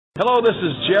Hello, this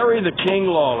is Jerry the King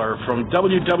Lawler from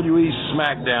WWE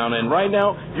SmackDown, and right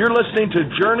now you're listening to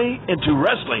Journey into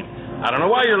Wrestling. I don't know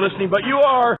why you're listening, but you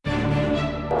are.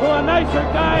 To a nicer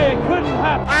guy, it couldn't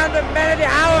happen. I'm the man of the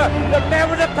hour, the man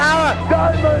with the power.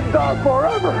 Diamonds are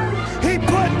forever. He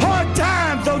put hard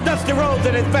times on Dusty Rhodes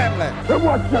and his family. And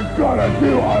what you gonna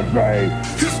do, Ospreay?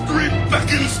 History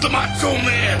beckons the Macho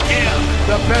Man. Yeah.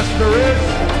 The best there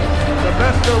is. The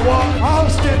best there was.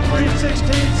 Austin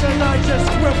 316 says I just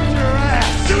whipped your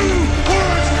ass. 2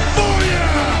 words for ya.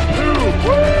 2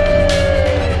 words.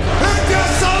 And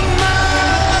yes, a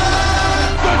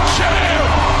man. The champ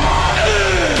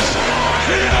is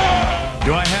here.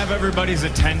 Do I have everybody's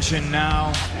attention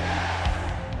now?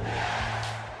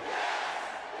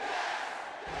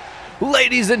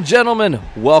 Ladies and gentlemen,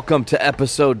 welcome to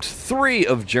episode 3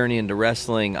 of Journey into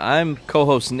Wrestling. I'm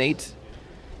co-host Nate.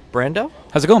 Brando?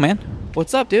 How's it going, man?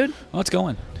 What's up, dude? Oh, it's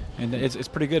going. And it's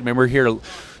pretty good, man. We're here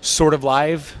sort of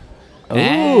live.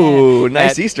 Ooh,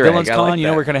 nice Easter egg. Dylan's I calling. like You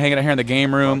know, that. we're kind of hanging out here in the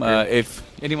game room. If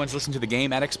anyone's listened to the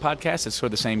Game Addicts podcast, it's sort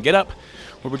of the same get up,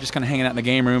 where we're just kind of hanging out in the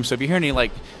game room. So if you hear any,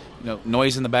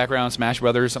 noise in the background, Smash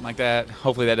Brothers, something like that,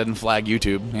 hopefully that doesn't flag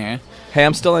YouTube. Yeah. Hey,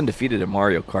 I'm still undefeated at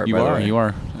Mario Kart, You by the are. way. You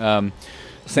are.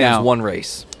 Sans now, one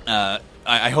race.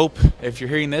 I hope if you're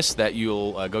hearing this that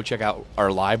you'll go check out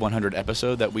our live 100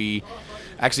 episode that we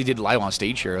actually did live on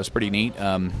stage here. It was pretty neat.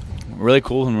 Really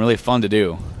cool and really fun to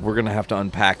do. We're going to have to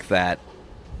unpack that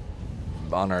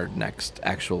on our next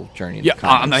actual Journey into Yeah,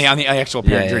 Comics. on the actual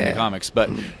parent Journey yeah. to Comics. But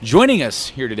joining us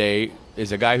here today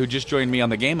is a guy who just joined me on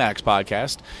the Game Addicts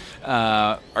podcast,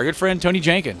 our good friend Tony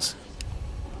Jenkins.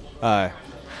 Hi.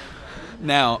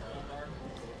 Now,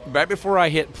 right before I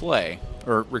hit play,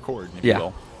 or record, if Yeah. you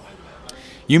will,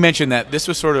 you mentioned that this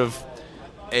was sort of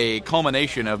a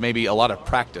culmination of maybe a lot of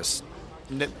practice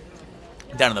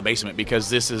down in the basement, because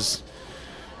this is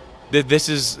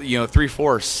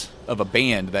 3/4 of a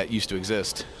band that used to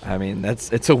exist. I mean,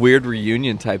 it's a weird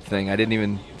reunion type thing. I didn't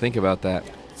even think about that.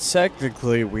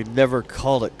 Technically, we never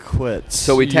called it quits.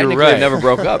 So we You're technically right. never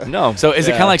broke up. No. So is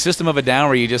it Yeah. kind of like System of a Down,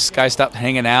 where you just guys stopped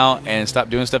hanging out and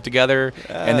stopped doing stuff together?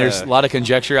 And there's a lot of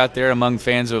conjecture out there among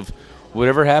fans of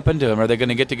whatever happened to them. Are they going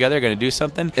to get together, going to do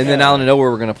something? And then out of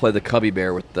nowhere, we're going to play the Cubby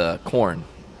Bear with the corn.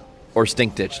 Or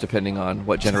Stink Ditch, depending on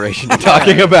what generation you're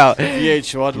talking about.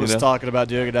 VH1 was know? talking about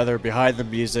doing another behind the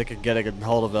music and getting a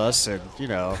hold of us, and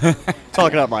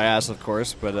talking out my ass, of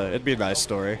course. But it'd be a nice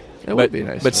story. It would be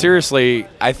nice. But seriously,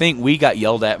 I think we got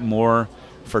yelled at more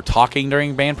for talking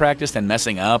during band practice than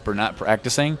messing up or not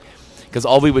practicing, because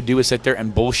all we would do is sit there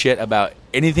and bullshit about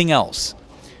anything else.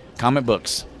 Comic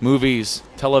books, movies,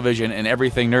 television, and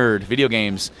everything nerd, video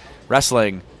games,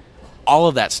 wrestling, all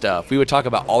of that stuff. We would talk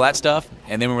about all that stuff,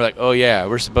 and then we were like, oh, yeah,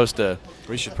 we're supposed to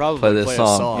We should probably Play this a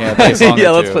song. song. Yeah, play a song or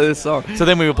yeah, let's two. play this song. So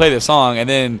then we would play the song, and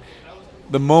then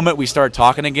the moment we started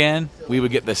talking again, we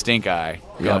would get the stink eye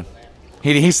going.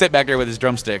 He'd sit back there with his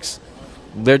drumsticks.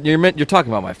 You're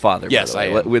talking about my father. by Yes, the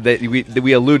way. I am.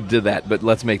 We alluded to that, but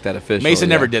let's make that official. Mason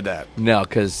yeah. never did that. No,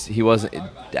 because he wasn't.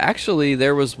 Actually,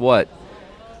 there was what?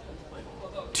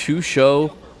 3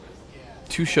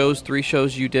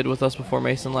 shows you did with us before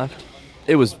Mason left?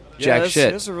 It was jack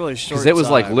shit. It was a really short Because it was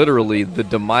like time. literally the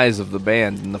demise of the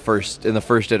band in the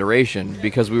first iteration,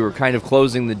 because we were kind of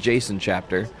closing the Jason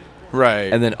chapter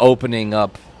Right. and then opening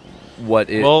up what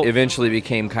Well, eventually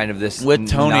became kind of this with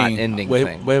Tony, not ending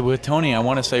thing. With Tony, I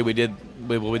want to say we did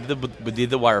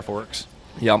the Wire Forks,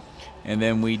 Yep. and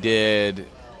then we did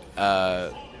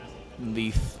the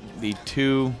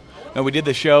two. No, we did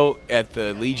the show at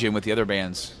the Legion with the other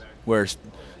bands, where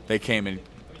they came and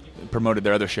promoted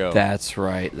their other show. That's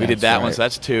right. We did that one, right. so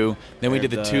that's 2. Then we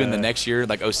did the 2 in the next year,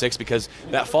 like 06, because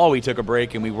that fall we took a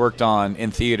break and we worked on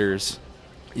in theaters.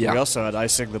 Yeah. We also had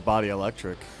Icing the Body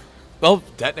Electric. Well,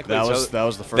 technically, That so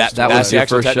was the first. That that's was the your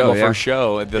actual first technical show, yeah. first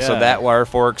show. So Yeah. that Wire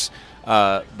Forks,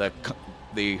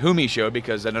 the Humi show,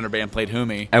 because another band played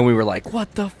Humi. And we were like,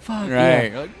 what the fuck?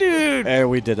 Right, Yeah. like, dude. And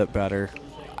we did it better.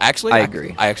 Actually, I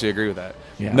agree. I actually agree with that.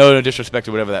 Yeah. No disrespect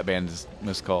to whatever that band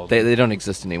was called. They don't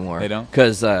exist anymore. They don't?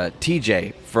 Because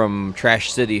TJ from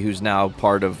Trash City, who's now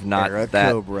part of not Era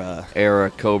that Cobra. Era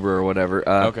Cobra or whatever.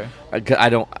 Okay. I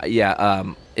don't. Yeah.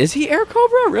 Is he Era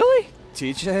Cobra? Really?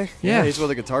 TJ? Yeah. He's one of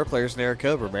the guitar players in Air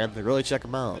Cobra, man. They really check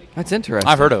him out. That's interesting.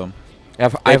 I've heard of them.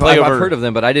 I've play over- heard of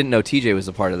them, but I didn't know TJ was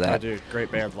a part of I that. do.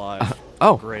 Great band live.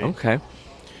 Oh, Great. okay.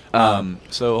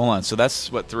 So hold on. So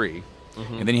that's what 3,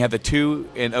 and then you have the 2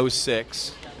 in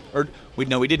 06, or we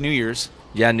did New Year's.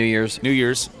 Yeah, New Year's.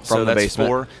 So the that's basement.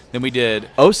 4. Then we did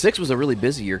 06 was a really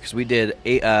busy year because we did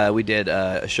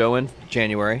a show in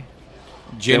January.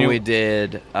 Then we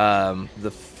did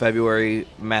the February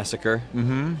Massacre.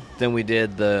 Mm-hmm. Then we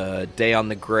did the Day on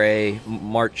the Gray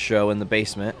March show in the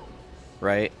basement,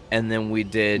 right? And then we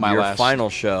did your final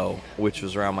show, which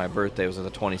was around my birthday. It was on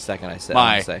the 22nd, I said.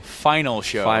 My final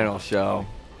show. Final show.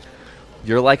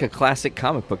 You're like a classic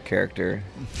comic book character.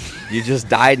 You just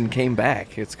died and came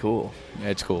back. It's cool.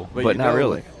 It's cool. But not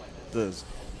really.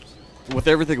 With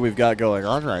everything we've got going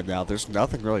on right now, there's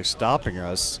nothing really stopping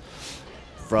us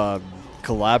from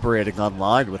collaborating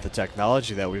online with the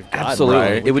technology that we've got. Absolutely.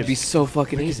 Right? It would be so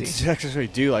fucking easy. We could actually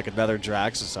do like another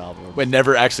Draxus album. But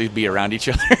never actually be around each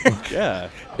other. Yeah.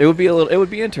 It would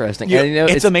be interesting. Yeah, and, you know,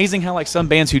 it's amazing how like some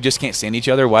bands who just can't stand each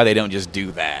other, why they don't just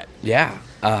do that. Yeah.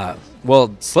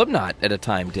 Well, Slipknot at a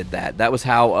time did that. That was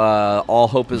how All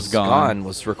Hope Is Gone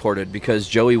was recorded, because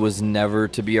Joey was never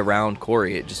to be around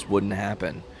Corey. It just wouldn't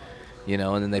happen. You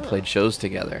know, and then they played shows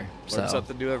together. Learn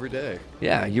something new every day.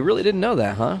 Yeah, you really didn't know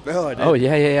that, huh? No, I didn't. Oh,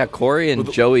 yeah. Corey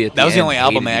and Joey at the end. That was the only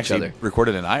album they hated actually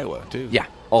recorded in Iowa, too. Yeah,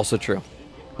 also true.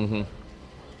 Mm-hmm.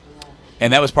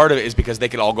 And that was part of it, is because they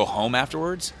could all go home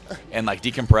afterwards and like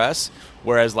decompress,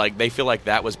 whereas like they feel like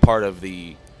that was part of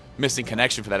the missing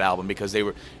connection for that album, because they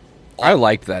were. I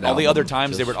liked that. All the other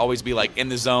times they would always be like in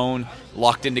the zone,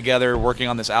 locked in together, working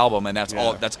on this album, and that's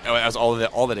all. That's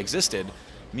all that existed.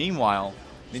 Meanwhile,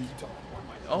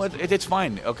 it's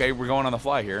fine. Okay, we're going on the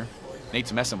fly here.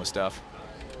 Nate's messing with stuff.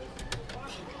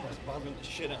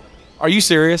 Are you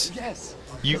serious? Yes.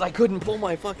 Because I couldn't pull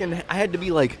my fucking. I had to be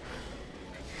like.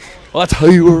 Well, that's how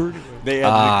you were. They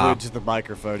had to be glued to the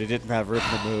microphone. He didn't have room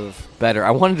to move. Better.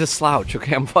 I wanted to slouch.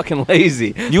 Okay, I'm fucking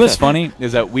lazy. You know what's funny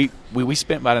is that we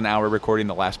spent about an hour recording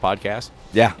the last podcast.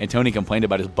 Yeah. And Tony complained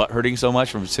about his butt hurting so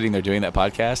much from sitting there doing that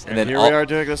podcast. And then here we are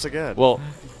doing this again. Well,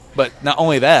 but not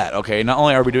only that, okay, not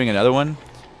only are we doing another one,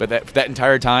 but that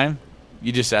entire time,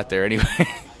 you just sat there anyway.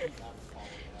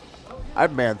 I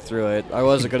man through it. I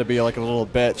wasn't going to be like a little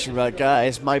bitch and be like,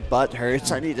 guys, my butt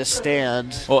hurts. I need to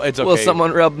stand. Well, it's okay. Will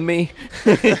someone rub me?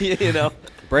 You know.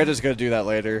 Brandon's going to do that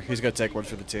later. He's going to take one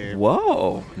for the team.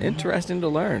 Whoa. Interesting to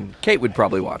learn. Kate would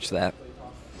probably watch that.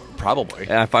 Probably.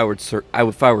 If I were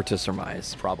to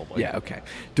surmise. Probably. Yeah, okay.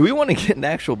 Do we want to get into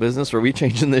actual business, or are we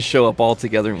changing this show up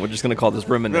altogether and we're just going to call this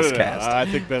Reminisce Cast? I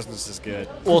think business is good.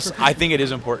 Well, I think it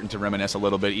is important to reminisce a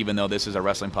little bit, even though this is a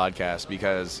wrestling podcast,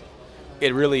 because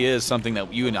it really is something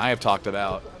that you and I have talked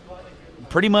about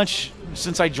pretty much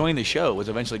since I joined the show, was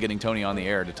eventually getting Tony on the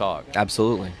air to talk.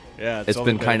 Absolutely. Yeah, it's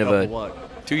been kind of a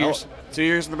 2 years. 2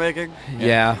 years in the making?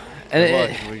 Yeah.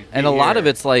 And a lot of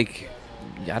it's like,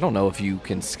 I don't know if you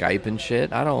can Skype and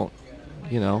shit. I don't,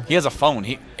 you know. He has a phone.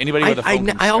 Anybody with a phone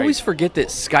can I Skype. always forget that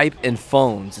Skype and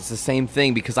phones, it's the same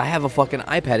thing, because I have a fucking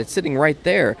iPad. It's sitting right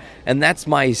there, and that's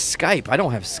my Skype. I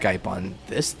don't have Skype on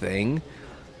this thing.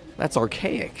 That's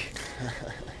archaic.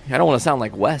 I don't want to sound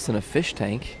like Wes in a fish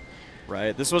tank.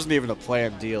 Right. This wasn't even a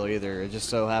planned deal either. It just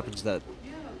so happens that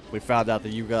we found out that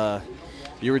you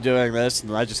were doing this,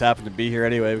 and I just happened to be here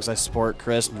anyway because I support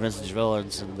Chris and Vintage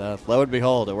Villains, and lo and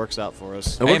behold, it works out for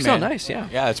us. It works out nice, yeah.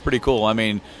 Yeah, it's pretty cool. I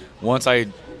mean, once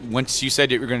you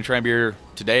said you were going to try and be here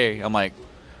today, I'm like,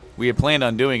 we had planned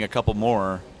on doing a couple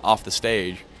more off the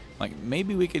stage. Like,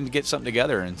 maybe we can get something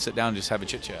together and sit down and just have a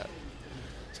chit-chat.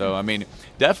 So, I mean,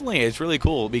 definitely it's really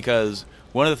cool, because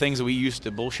one of the things that we used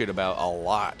to bullshit about a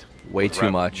lot. Way too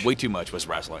much was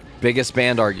wrestling. Biggest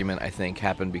band argument, I think,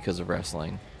 happened because of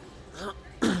wrestling.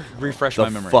 Refresh my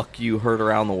memory. Fuck you heard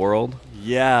around the world?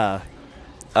 Yeah.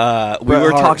 We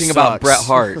were talking about Bret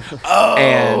Hart.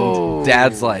 And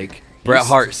Dad's like, Bret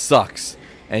Hart sucks.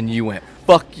 And you went,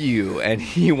 fuck you. And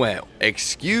he went,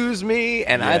 excuse me?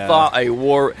 And I thought I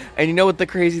wore... And you know what the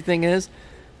crazy thing is?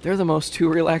 They're the most two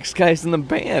relaxed guys in the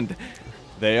band.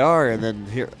 They are, and then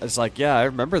here it's like, yeah, I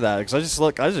remember that, because I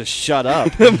just shut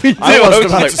up. Me too. I wasn't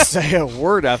about to say a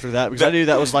word after that, because I knew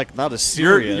that was like not a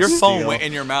serious Your phone deal. went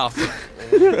in your mouth.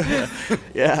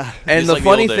 Yeah. And the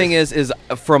funny thing is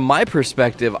from my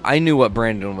perspective, I knew what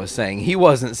Brandon was saying. He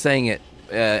wasn't saying it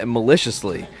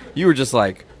maliciously. You were just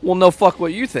like, well, no, fuck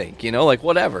what you think, you know, like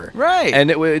whatever. Right.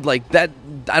 And it would like that.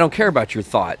 I don't care about your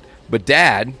thought. But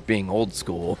Dad, being old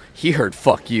school, he heard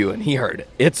 "fuck you" and he heard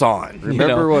 "it's on."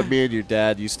 Remember what me and your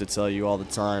dad used to tell you all the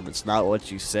time? It's not what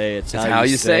you say; it's how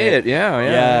you say it.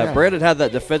 Yeah. Brandon had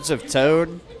that defensive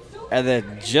tone, and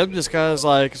then Jim just kind of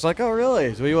it's like, "Oh,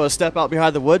 really? Do you want to step out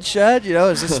behind the woodshed? You know,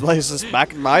 is this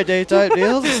back in my day type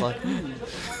deal?" It's like,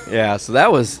 yeah. So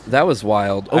that was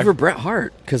wild over Bret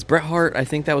Hart, because Bret Hart, I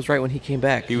think that was right when he came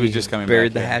back. He was just coming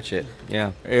buried back. the hatchet.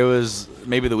 Yeah. It was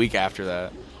maybe the week after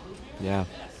that. Yeah.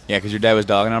 Yeah, because your dad was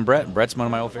dogging on Brett. Brett's one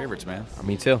of my old favorites, man.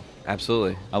 Me too.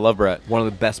 Absolutely. I love Brett. One of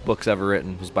the best books ever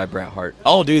written was by Bret Hart.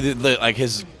 Oh, dude, like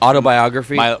his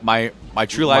autobiography. My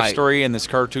true life story in this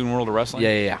cartoon world of wrestling.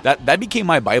 Yeah. That became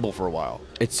my Bible for a while.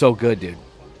 It's so good, dude.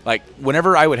 Like,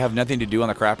 whenever I would have nothing to do on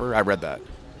the crapper, I read that.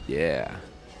 Yeah.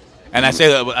 And I say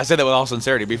that with all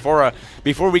sincerity. Before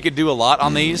we could do a lot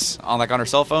on these, on our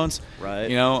cell phones, right?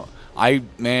 You know,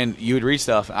 you would read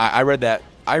stuff. I read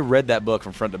that book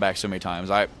from front to back so many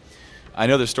times. I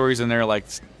know the stories in there. Like,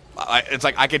 it's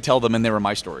like I could tell them, and they were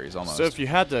my stories almost. So if you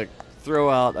had to throw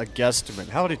out a guesstimate,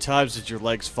 how many times did your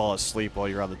legs fall asleep while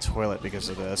you're on the toilet because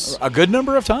of this? A good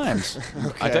number of times.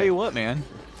 Okay. I tell you what, man.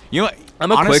 You know what?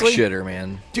 I'm a quick shitter,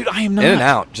 man. Dude, I am not. In and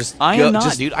out. I am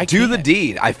not, dude. I do can't. the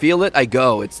deed. I feel it. I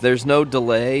go. There's no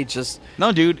delay. Just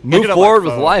no, dude. Move forward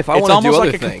with life. I want to do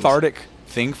other things. It's almost like a cathartic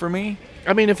thing for me.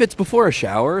 I mean, if it's before a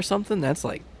shower or something, that's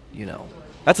like,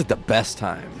 that's like the best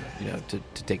time, to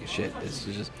take a shit. It's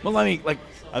just. Well, I mean, like.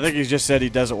 I think he just said he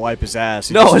doesn't wipe his ass.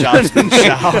 He No, just jumps in the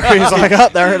shower. He's like, oh,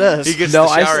 there it is. He gets the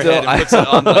shower head and puts it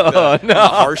on like the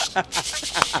harsh.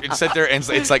 You'd sit there and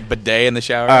it's like bidet in the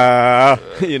shower.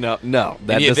 No,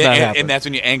 that does not happen. And that's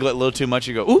when you angle it a little too much.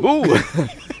 You go, ooh.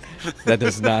 That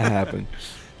does not happen.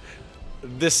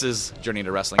 This is Journey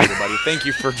into Wrestling, everybody. Thank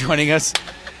you for joining us.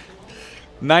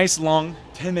 Nice, long,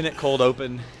 10-minute cold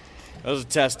open. That was a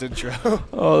test intro.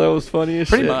 Oh, that was funny as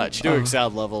shit. Pretty much. Doing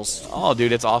sound levels. Oh,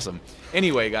 dude, it's awesome.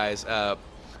 Anyway, guys,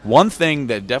 one thing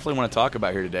that I definitely want to talk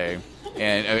about here today,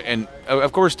 and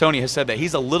of course Tony has said that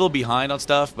he's a little behind on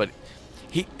stuff, but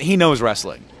he knows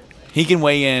wrestling. He can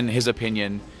weigh in his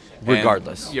opinion.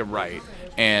 Regardless. You're right.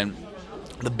 And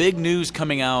the big news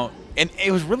coming out, and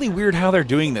it was really weird how they're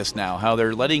doing this now, how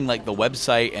they're letting like the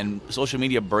website and social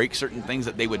media break certain things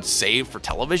that they would save for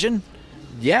television.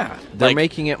 Yeah, they're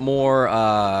making it more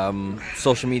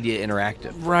social media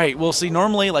interactive. Right. Well, see,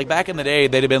 normally, like back in the day,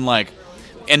 they'd have been like,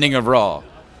 ending of Raw.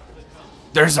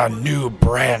 There's a new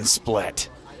brand split.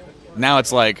 Now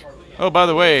it's like, oh, by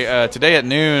the way, today at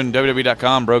noon,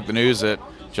 WWE.com broke the news that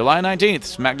July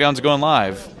 19th, SmackDown's going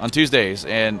live on Tuesdays,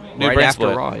 and new right brand after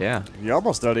split. Raw, yeah. You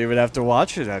almost don't even have to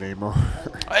watch it anymore.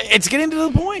 It's getting to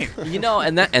the point.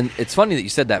 And it's funny that you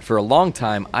said that. For a long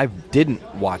time, I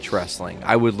didn't watch wrestling.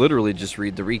 I would literally just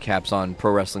read the recaps on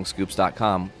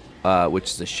ProWrestlingScoops.com, which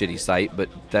is a shitty site, but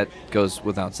that goes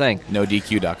without saying.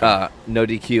 NoDQ.com. No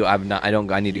DQ.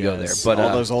 I need to go there. But all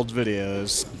those old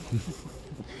videos.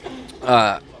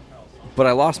 But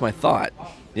I lost my thought.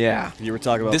 Yeah. You were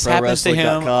talking about this happens to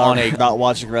him on a not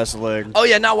watching wrestling. Oh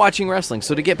yeah, not watching wrestling.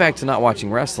 So to get back to not watching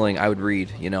wrestling, I would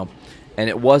read, and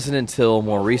it wasn't until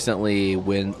more recently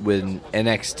when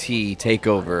NXT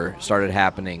TakeOver started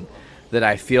happening that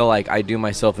I feel like I do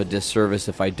myself a disservice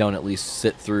if I don't at least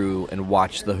sit through and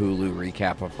watch the Hulu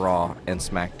recap of Raw and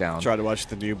SmackDown. Try to watch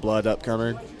the new blood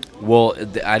upcoming. Well,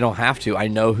 I don't have to. I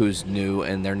know who's new,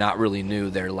 and they're not really new.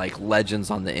 They're like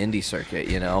legends on the indie circuit,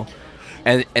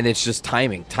 And it's just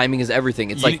timing. Timing is everything.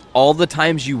 It's like all the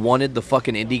times you wanted the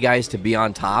fucking indie guys to be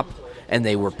on top and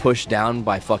they were pushed down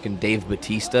by fucking Dave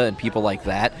Bautista and people like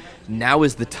that. Now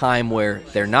is the time where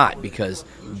they're not, because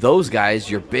those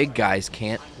guys, your big guys,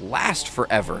 can't last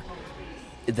forever.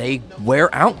 They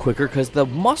wear out quicker because the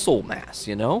muscle mass,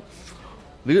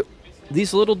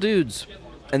 These little dudes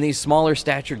and these smaller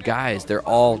statured guys, they're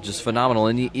all just phenomenal.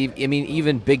 And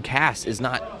even Big Cass is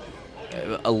not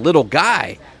a little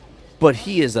guy. But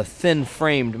he is a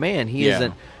thin-framed man.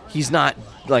 He's not,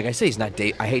 like I say, he's not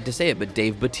Dave, I hate to say it, but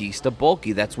Dave Bautista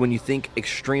bulky. That's when you think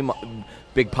extreme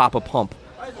Big Papa Pump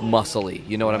muscly.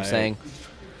 You know what I'm saying?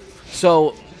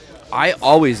 So I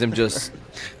always am just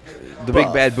the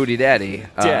big bad booty daddy.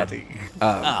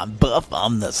 I'm buff.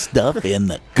 I'm the stuff and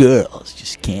the girls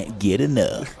just can't get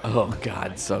enough. Oh,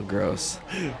 God, so gross.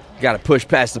 Got to push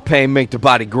past the pain, make the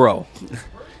body grow.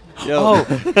 Yeah,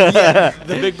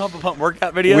 the Big Pump Pump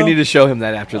workout video. We need to show him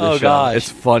that after the show. Gosh. It's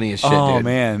funny as shit, dude. Oh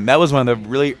man, that was one of the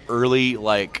really early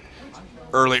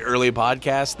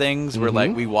podcast things where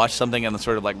like we watched something and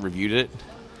sort of like reviewed it.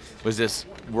 Was this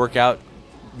workout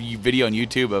video on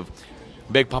YouTube of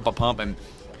Big Pump Pump, and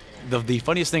the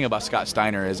funniest thing about Scott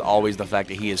Steiner is always the fact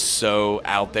that he is so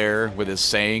out there with his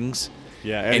sayings.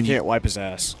 Yeah, and he can't wipe his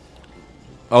ass.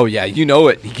 Oh yeah, you know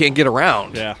it. He can't get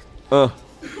around. Yeah.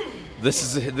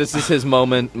 This is his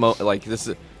moment. We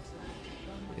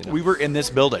were in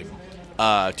this building,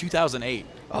 2008.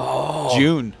 Oh,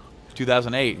 June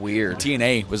 2008. Weird.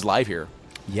 TNA was live here.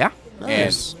 Yeah.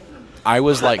 Nice. And I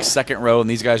was like second row, and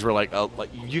these guys were like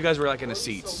you guys were like in the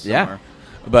seats somewhere.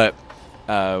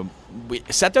 Yeah. But we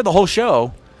sat there the whole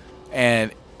show,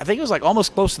 and I think it was like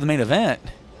almost close to the main event.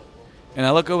 And I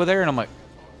look over there, and I'm like,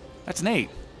 that's Nate.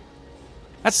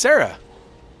 That's Sarah.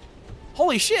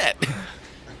 Holy shit.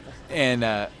 And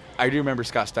I do remember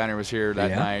Scott Steiner was here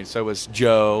that night. So was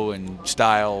Joe and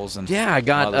Styles. And yeah, I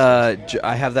got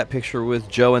I have that picture with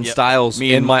Joe and Styles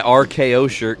in my RKO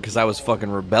shirt because I was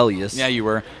fucking rebellious. Yeah, you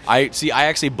were. I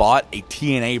actually bought a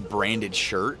TNA branded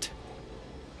shirt.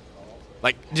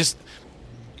 Like, just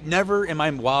never in my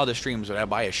wildest dreams would I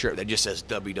buy a shirt that just says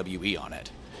WWE on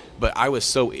it. But I was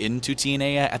so into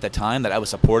TNA at the time that I was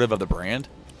supportive of the brand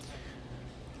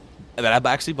that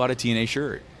I actually bought a TNA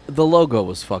shirt. The logo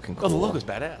was fucking cool. Oh, the logo's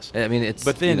badass. I mean, it's,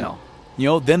 but then,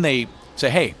 then they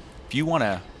say, hey, if you want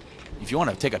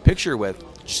to take a picture with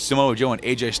Samoa Joe and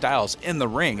AJ Styles in the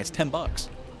ring, it's $10.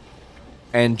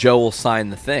 And Joe will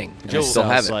sign the thing. Joe still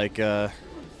have it. Like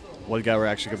one guy we're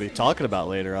actually going to be talking about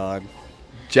later on.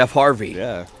 Jeff Harvey.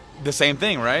 Yeah. The same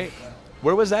thing, right?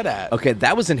 Where was that at? Okay,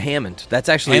 that was in Hammond. That's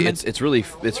actually it's really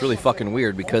fucking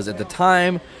weird because at the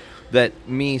time that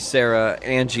me, Sarah,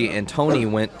 Angie, and Tony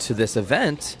went to this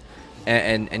event,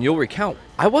 and you'll recount,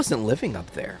 I wasn't living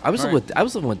up there. I was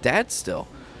living with Dad still.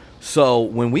 So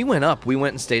when we went up, we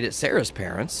went and stayed at Sarah's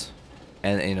parents,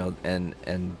 and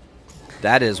and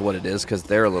that is what it is because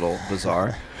they're a little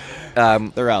bizarre.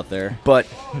 They're out there, but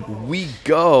we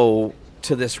go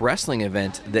to this wrestling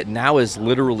event that now is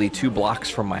literally 2 blocks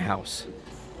from my house.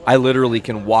 I literally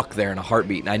can walk there in a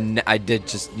heartbeat, and I did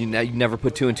just you never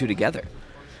put 2 and 2 together.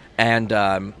 And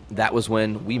that was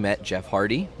when we met Jeff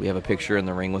Hardy. We have a picture in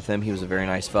the ring with him. He was a very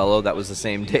nice fellow. That was the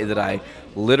same day that I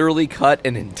literally cut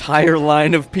an entire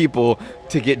line of people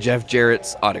to get Jeff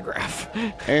Jarrett's autograph.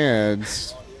 And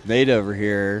Nate over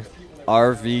here,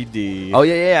 RVD. Oh,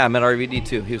 yeah, I met RVD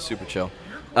too. He was super chill.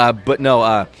 But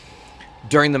no,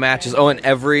 during the matches, and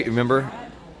every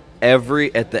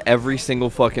single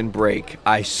fucking break,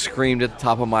 I screamed at the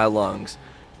top of my lungs,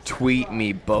 tweet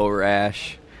me, Bo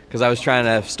Rash. Because I was trying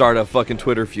to start a fucking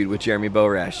Twitter feud with Jeremy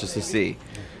Borash just to see.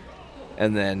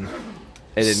 And then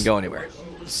it didn't go anywhere.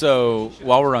 So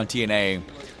while we're on TNA,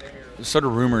 sort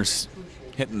of rumors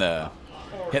hitting the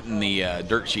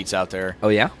dirt sheets out there. Oh,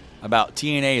 yeah? About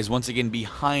TNA is once again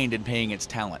behind in paying its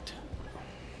talent.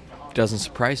 Doesn't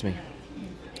surprise me.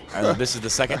 This is the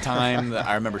second time that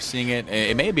I remember seeing it.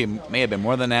 It may have been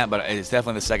more than that, but it's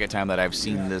definitely the second time that I've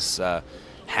seen this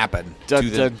happen.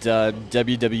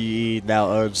 WWE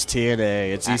now owns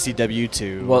TNA. It's ECW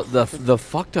too. Well, the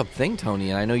fucked up thing, Tony,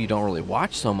 and I know you don't really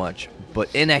watch so much, but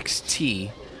NXT,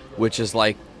 which is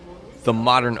like the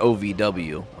modern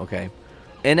OVW, okay?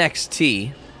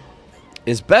 NXT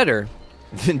is better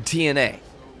than TNA.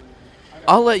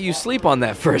 I'll let you sleep on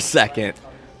that for a second,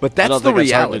 but that's the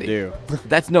reality. That's hard to do.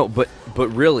 That's but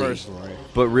really, personally.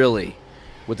 But really,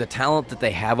 with the talent that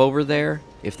they have over there,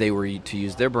 if they were to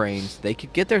use their brains, they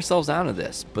could get themselves out of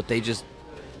this. But they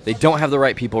don't have the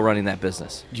right people running that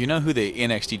business. Do you know who the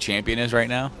NXT champion is right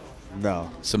now? No.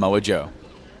 Samoa Joe.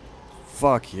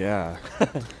 Fuck yeah.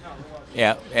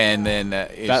 Yeah, and then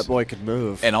that boy could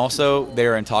move. And also,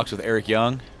 they're in talks with Eric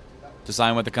Young to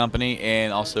sign with the company,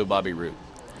 and also Bobby Roode.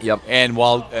 Yep. And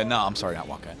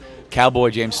Cowboy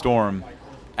James Storm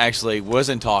actually was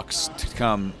in talks to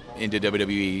come into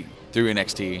WWE through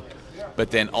NXT, but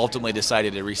then ultimately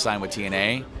decided to re-sign with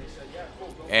TNA,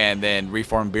 and then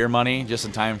reform Beer Money just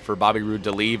in time for Bobby Roode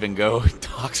to leave and go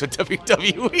talks with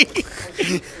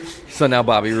WWE. So now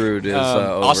Bobby Roode is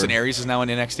over. Austin Aries is now in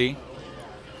NXT.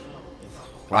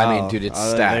 Wow. I mean, dude, it's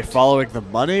stacked. Are they following the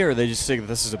money, or are they just think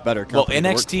this is a better company?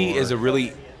 Well, NXT is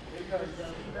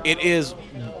it is,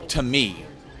 to me,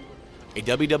 a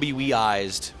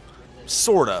WWE-ized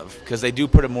sort of, because they do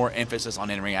put a more emphasis on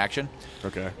in-ring action.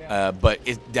 Okay. But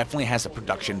it definitely has a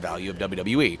production value of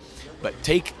WWE. But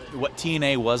take what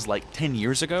TNA was like 10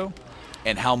 years ago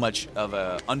and how much of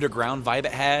a underground vibe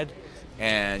it had,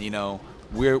 and,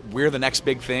 we're the next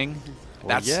big thing.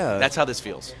 That's how this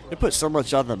feels. They put so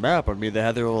much on the map. I mean, they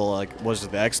had their little, was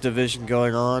it the X Division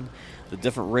going on? The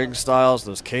different ring styles,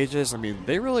 those cages. I mean,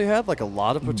 they really had, a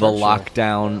lot of potential. The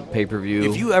Lockdown pay-per-view.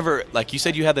 If you ever, you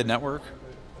said you had the network.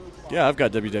 Yeah, I've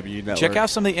got WWE Network. Check out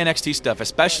some of the NXT stuff,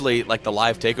 especially, the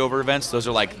live TakeOver events. Those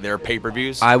are, their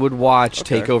pay-per-views. I would watch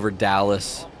TakeOver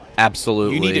Dallas.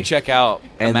 Absolutely. You need to check out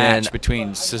a match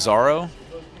between Cesaro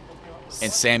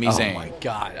and Sami Zayn. Oh, my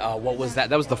God. What was that?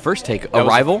 That was the first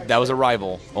Arrival? That was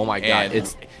Arrival. Oh, my God.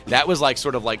 That was,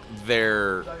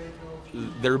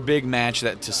 their big match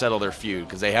to settle their feud,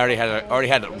 because they already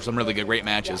had some really great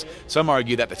matches. Some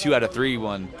argue that the 2 out of 3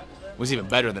 one was even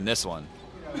better than this one.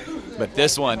 But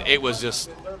this one, it was just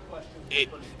it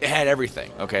had everything,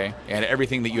 okay? It had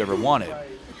everything that you ever wanted.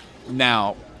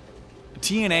 Now,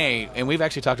 TNA, and we've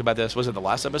actually talked about this, was it the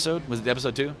last episode? Was it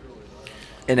episode 2?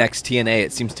 in XTNA.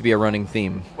 It seems to be a running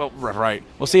theme. Well, right.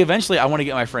 Well, see, eventually I want to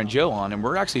get my friend Joe on, and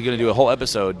we're actually going to do a whole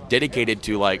episode dedicated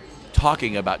to, like,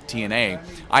 talking about TNA.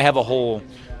 I have a whole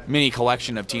mini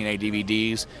collection of TNA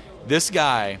DVDs. This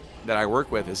guy that I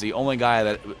work with is the only guy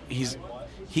that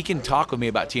he can talk with me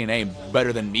about TNA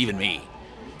better than even me.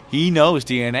 He knows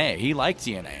TNA. He likes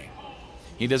TNA.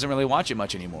 He doesn't really watch it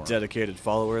much anymore. Dedicated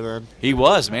follower then? He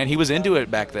was, man. He was into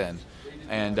it back then.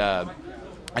 And I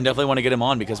definitely want to get him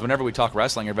on because whenever we talk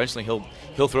wrestling, eventually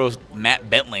he'll throw Matt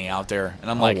Bentley out there. And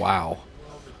I'm like, wow.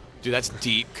 Dude, that's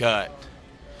deep cut.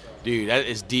 Dude, that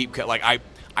is deep cut. Like,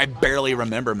 I barely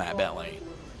remember Matt Bentley.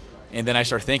 And then I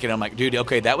start thinking, I'm like, dude,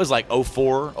 okay, that was like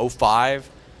 04, 05,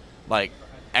 like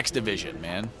X Division,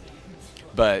 man.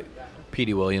 But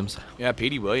Petey Williams. Yeah,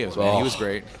 Petey Williams, man. He was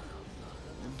great.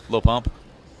 Lil Pump.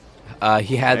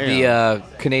 He had the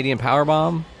Canadian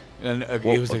Powerbomb. And it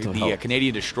was the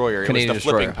Canadian Destroyer. Canadian it was the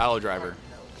Destroyer. flipping pile driver.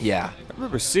 Yeah. I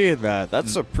remember seeing that.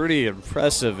 That's a pretty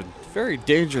impressive and very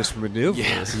dangerous maneuver.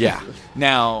 Yes. Yeah.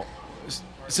 Now,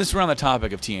 since we're on the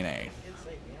topic of TNA,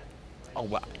 oh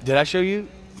wow, did I show you?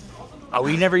 Oh,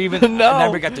 we never even. No. I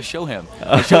never got to show him.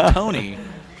 I showed Tony.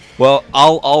 Well,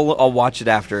 I'll watch it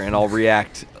after and I'll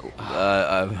react.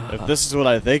 If this is what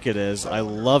I think it is, I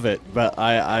love it. But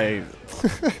I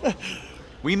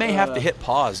we may have to hit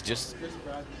pause just.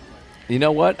 You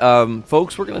know what,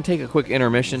 folks? We're gonna take a quick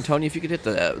intermission. Tony, if you could hit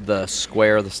the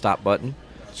square, the stop button.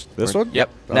 This one? Yep.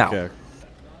 Now. Okay.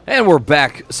 And we're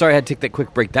back. Sorry, I had to take that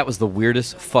quick break. That was the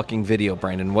weirdest fucking video,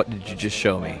 Brandon. What did you just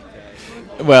show me?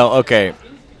 Well, okay.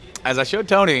 As I showed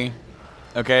Tony,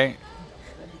 okay.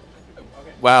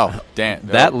 Wow, damn.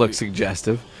 That looks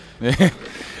suggestive.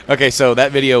 Okay, so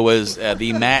that video was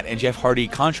the Matt and Jeff Hardy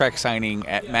contract signing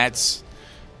at Matt's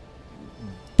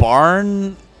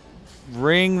barn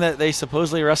ring that they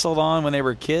supposedly wrestled on when they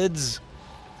were kids.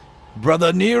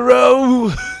 Brother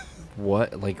Nero.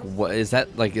 What? Like, what is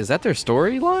that? Like, is that their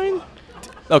storyline?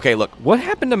 Okay, look. What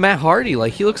happened to Matt Hardy?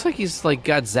 Like, he looks like he's like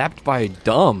got zapped by a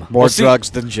dumb. More drugs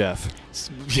than Jeff.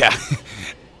 Yeah.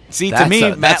 See, That's to me,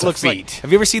 a Matt looks feat. like.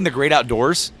 Have you ever seen The Great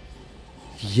Outdoors?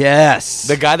 Yes.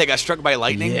 The guy that got struck by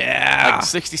lightning? Yeah. Like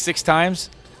 66 times?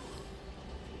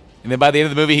 And then by the end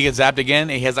of the movie, he gets zapped again,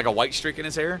 and he has like a white streak in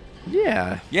his hair?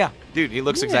 Yeah. Yeah. Dude, he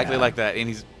looks exactly like that,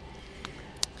 and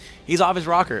he's off his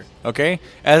rocker, okay?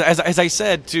 As I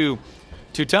said to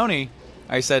Tony,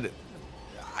 I said,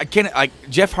 I can't, like,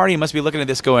 Jeff Hardy must be looking at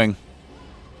this going,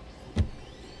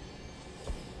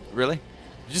 really?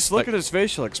 Just look at his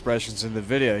facial expressions in the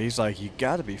video. He's like, "You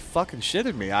got to be fucking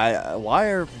shitting me! Why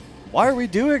are we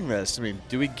doing this? I mean,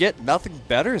 do we get nothing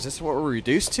better? Is this what we're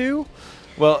reduced to?"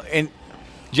 Well, and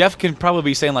Jeff can probably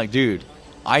be saying like, "Dude,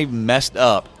 I messed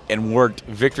up and worked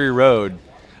Victory Road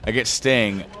against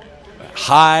Sting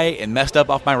high and messed up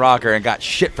off my rocker and got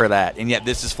shit for that, and yet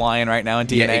this is flying right now in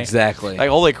TNA." Yeah, exactly. Like,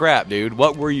 holy crap, dude!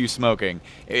 What were you smoking?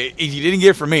 If you didn't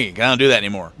get it from me, I don't do that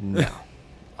anymore. No.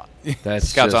 That's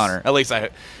Scout's just honor. At least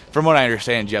from what I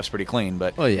understand, Jeff's pretty clean.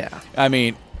 But oh yeah, I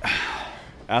mean,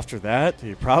 after that,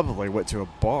 he probably went to a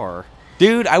bar.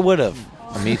 Dude, I would have.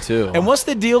 Me too. And what's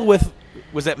the deal with?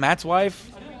 Was that Matt's wife?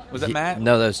 Was that Matt?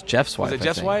 No, that was Jeff's wife. Was it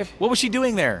Jeff's wife? What was she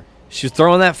doing there? She was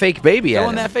throwing that fake baby at him.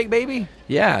 Throwing that fake baby?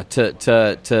 Yeah,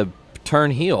 to turn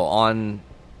heel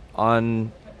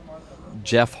on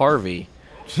Jeff Harvey.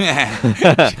 Mike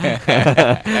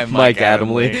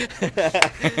Adamle.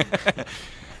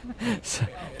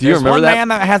 Do you There's remember one that? man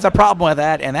that has a problem with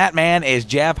that, and that man is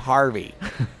Jeff Harvey.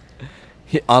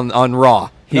 on Raw,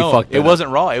 he fucked it up.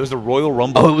 wasn't Raw. It was the Royal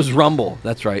Rumble. Oh, it was Rumble.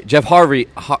 That's right. Jeff Harvey.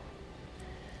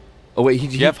 Oh wait,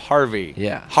 Jeff Harvey.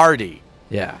 Yeah. Hardy.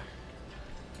 Yeah.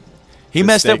 He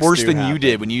messed up worse do than you happen.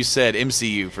 did when you said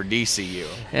MCU for DCU.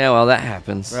 Yeah, well, that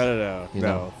happens. No. You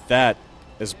know. That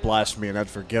is blasphemy and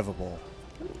unforgivable.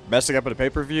 Messing up at a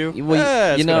pay-per-view?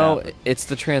 Well, It's gonna happen. it's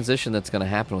the transition that's going to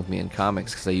happen with me in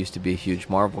comics because I used to be a huge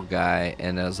Marvel guy,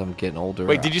 and as I'm getting older,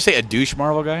 Wait, did you say a douche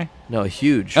Marvel guy? No, a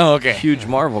huge. Oh, okay. Huge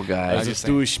Marvel guy. I just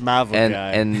douche Marvel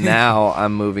guy. And now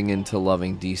I'm moving into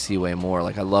loving DC way more.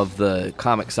 Like I love the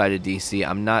comic side of DC.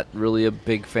 I'm not really a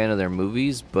big fan of their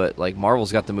movies, but like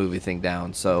Marvel's got the movie thing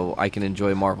down, so I can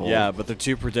enjoy Marvel. Yeah, but they're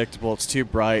too predictable. It's too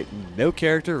bright. And no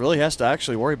character really has to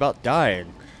actually worry about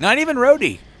dying. Not even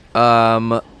Rhodey.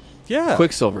 Yeah.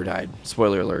 Quicksilver died.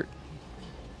 Spoiler alert.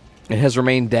 It has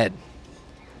remained dead.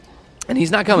 And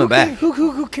he's not coming back.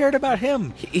 Who cared about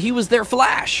him? He was their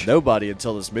Flash. Nobody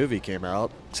until this movie came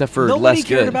out. Except for Nobody less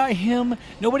cared good. about him.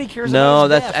 Nobody cares No,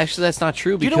 about his death. that's not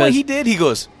true. Do you Because know what he did? He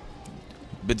goes,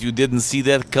 "But you didn't see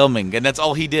that coming," and that's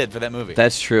all he did for that movie.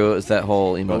 That's true. It's that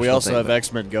whole emotional But we also thing, have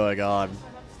X-Men going on.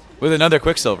 With another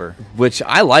Quicksilver. Which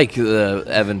I like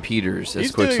Evan Peters as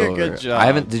He's Quicksilver. doing a good job. I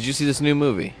haven't. Did you see this new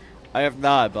movie? I have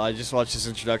not, but I just watched his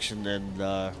introduction in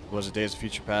was it Days of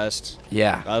Future Past?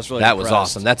 Yeah, I was really that was impressed.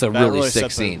 awesome. That's a That really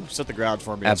sick scene. Set the ground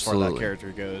for me Absolutely. as far as that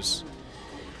character goes.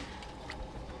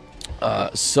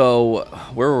 So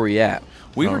where were we at?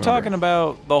 We were talking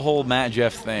about the whole Matt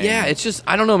Jeff thing. Yeah, it's just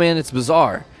I don't know, man. It's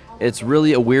bizarre. It's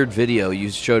really a weird video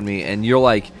you showed me, and you're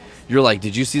like,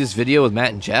 did you see this video with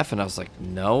Matt and Jeff? And I was like,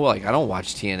 no, like I don't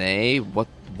watch TNA.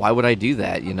 Why would I do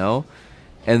that? You know?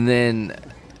 And then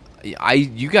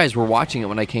you guys were watching it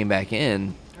when I came back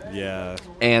in. Yeah.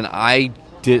 And I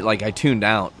tuned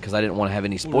out because I didn't want to have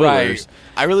any spoilers. Right.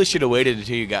 I really should have waited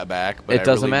until you got back. But it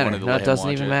doesn't really matter. No, it doesn't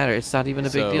even matter. It's not even a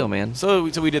big deal, man. So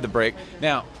we did the break.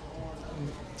 Now,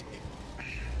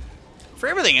 for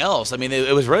everything else, I mean,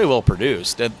 it was really well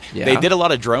produced. They did a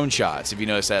lot of drone shots. If you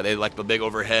notice that, they like the big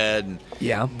overhead. And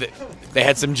yeah. They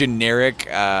had some generic,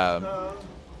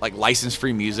 like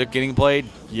license-free music getting played.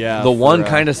 Yeah. The one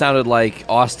kind of sounded like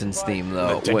Austin's theme,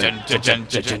 though.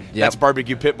 That's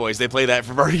Barbecue Pit Boys. They play that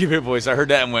for Barbecue Pit Boys. I heard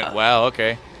that and went, wow,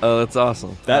 okay. Oh, that's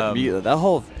awesome. That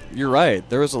whole, you're right.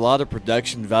 There was a lot of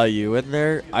production value in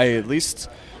there.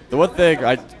 The one thing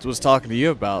I was talking to you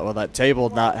about, well, that table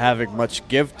not having much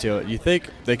give to it, you think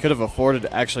they could have afforded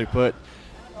to actually put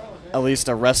at least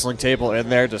a wrestling table in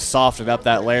there to soften up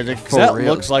that landing? Because that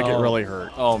looks like it really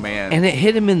hurt. Oh, man. And it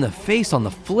hit him in the face on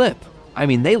the flip. I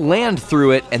mean, they land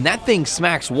through it, and that thing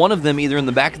smacks one of them either in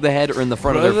the back of the head or in the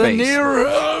front of their face.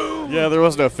 Nero! Yeah, there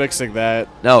was no fixing that.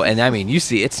 No, and I mean, you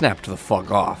see, it snapped the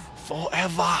fuck off.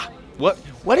 Forever.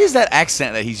 What is that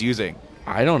accent that he's using?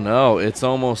 I don't know. It's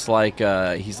almost like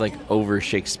he's like over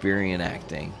Shakespearean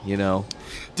acting, you know?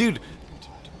 Dude,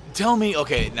 tell me,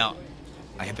 okay, now,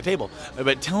 I hit the table,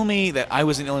 but tell me that I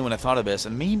wasn't the only one that thought of this,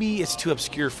 and maybe it's too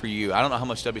obscure for you. I don't know how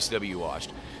much WCW you watched.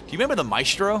 Do you remember the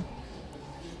Maestro?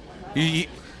 They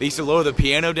used to lower the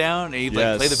piano down, and he'd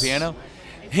like play the piano.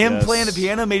 Him playing the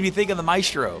piano made me think of the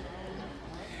Maestro.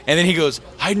 And then he goes,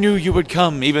 I knew you would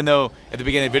come, even though at the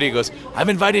beginning of the video he goes, I've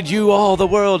invited you, all the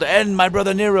world, and my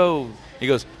brother Nero. He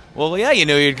goes, well, yeah, you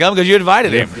knew you'd come because you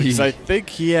invited him. Because I think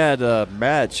he had a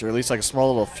match, or at least like a small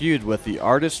little feud with the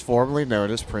artist formerly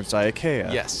known as Prince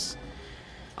Iaukea. Yes.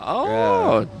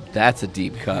 Oh, that's a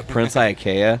deep cut. Prince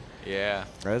Iaukea. Yeah.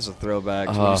 That is a throwback.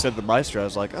 So when you said the Maestro, I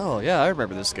was like, oh, yeah, I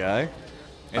remember this guy.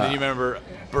 And then you remember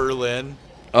Berlin.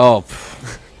 Oh,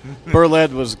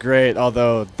 Berlin was great,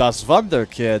 although Das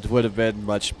Wunderkind would have been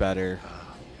much better.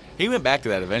 He went back to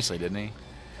that eventually, didn't he?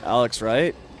 Alex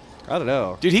Wright? I don't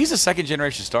know. Dude, he's a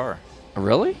second-generation star.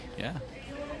 Really? Yeah.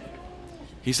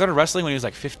 He started wrestling when he was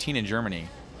like 15 in Germany.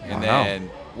 And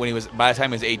then by the time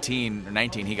he was 18 or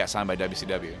 19, he got signed by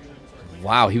WCW.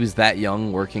 Wow, he was that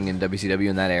young working in WCW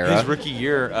in that era? His rookie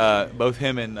year, both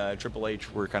him and Triple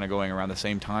H were kind of going around the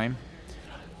same time.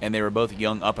 And they were both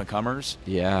young up-and-comers.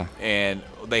 Yeah. And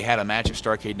they had a match at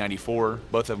Starrcade 94.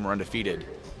 Both of them were undefeated.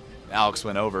 Alex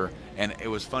went over. And it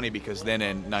was funny because then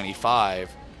in 95,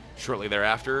 shortly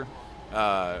thereafter,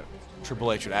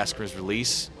 Triple H would ask for his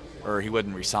release, or he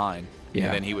wouldn't resign. Yeah.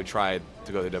 And then he would try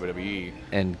to go to WWE.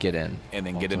 And get in. And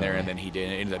then get in there, and then he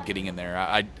ended up getting in there.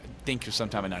 I think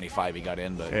sometime in 95 he got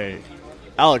in. But hey,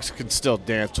 Alex can still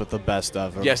dance with the best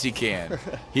of them. Yes, he can.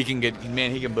 He can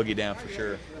boogie down for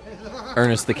sure.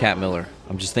 Ernest the Cat Miller.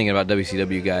 I'm just thinking about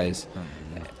WCW guys.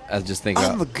 I was just thinking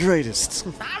I'm the greatest.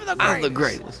 I'm the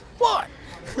greatest. What?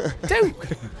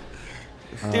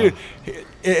 Dude,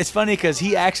 it's funny because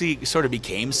he actually sort of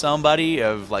became somebody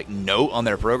of like note on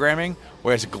their programming,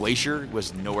 whereas Glacier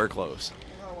was nowhere close.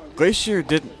 Glacier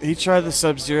didn't. He tried the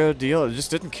Sub-Zero deal. It just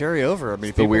didn't carry over. I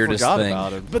mean, the weirdest forgot thing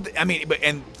about him.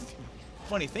 And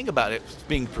funny thing about it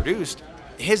being produced,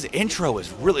 his intro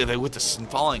was really with the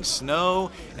falling snow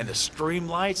and the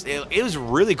streamlights. It was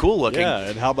really cool looking. Yeah,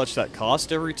 and how much that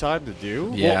cost every time to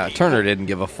do? Yeah, Turner didn't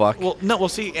give a fuck. Well, no, we'll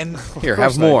see. And here,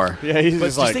 have more. Yeah, he's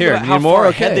just like, here, how need more. Far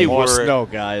okay. ahead they more were. Snow,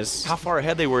 guys. How far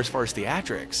ahead they were as far as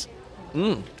theatrics.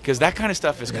 Because that kind of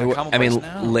stuff is kind of commonplace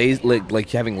now. Like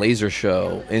having laser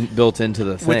show built into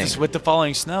the thing. With the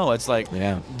falling snow, it's like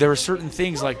yeah. There are certain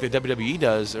things like the WWE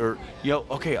does, or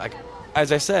okay, like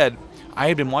as I said, I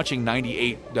had been watching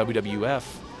 '98 WWF,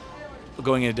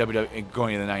 going into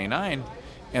 99,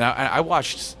 and I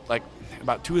watched like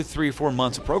about 2 or 3 or 4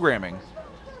 months of programming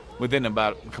within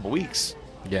about a couple weeks.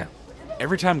 Yeah.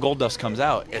 Every time Gold Dust comes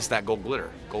out, it's that gold glitter.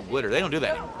 Gold glitter. They don't do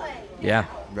that anymore. Yeah.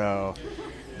 No.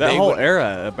 That whole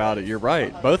era about it, you're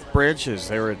right. Both branches,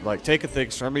 they were like taking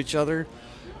things from each other.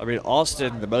 I mean,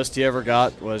 Austin, the most he ever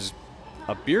got was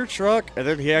a beer truck, and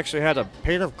then he actually had a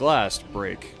pane of glass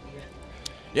break.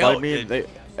 Yeah, but, I mean, it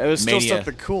was Mania. still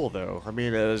something cool, though. I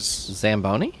mean, it was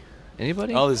Zamboni.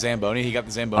 Anybody? Oh, the Zamboni. He got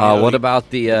the Zamboni. What about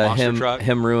the truck?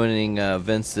 him ruining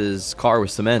Vince's car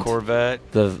with cement?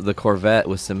 Corvette. The Corvette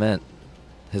with cement.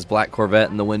 His black Corvette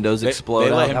and the windows explode.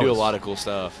 They let him do a lot of cool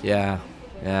stuff. Yeah.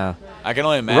 I can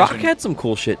only imagine. Rock had some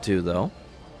cool shit too, though.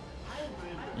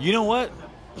 You know what?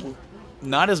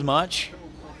 Not as much.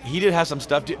 He did have some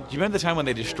stuff. Do you remember the time when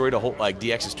they destroyed a whole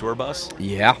DX's tour bus?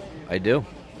 Yeah, I do.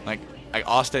 Like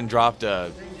Austin dropped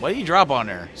what did he drop on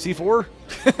there? C4?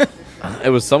 It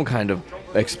was some kind of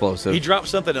explosive. He dropped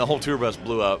something and the whole tour bus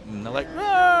blew up. And they're like,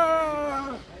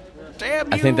 ah, damn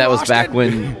you, I think that was Austin. back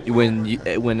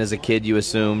when as a kid you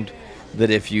assumed that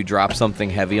if you drop something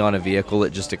heavy on a vehicle,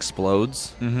 it just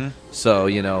explodes. Mm-hmm. So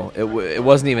it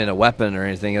wasn't even a weapon or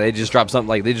anything. They just dropped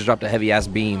something they just dropped a heavy ass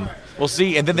beam. Well,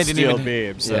 see, and then they didn't even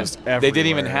beams. They didn't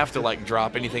even have to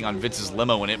drop anything on Vince's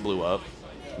limo when it blew up.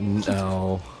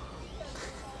 No.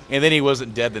 And then he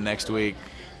wasn't dead the next week.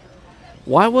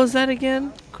 Why was that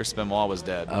again? Chris Benoit was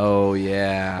dead. Oh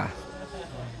yeah.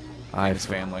 And his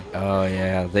family. Oh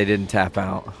yeah, they didn't tap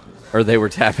out, or they were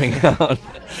tapping out.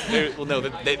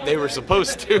 They were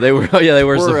supposed to. They were. Oh yeah, they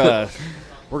were.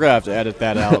 We're gonna have to edit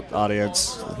that out,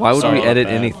 audience. Why would we edit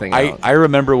anything out? I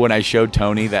remember when I showed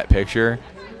Tony that picture,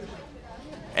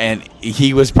 and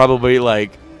he was probably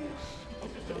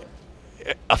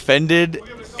offended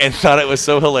and thought it was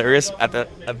so hilarious at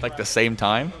the same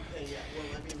time.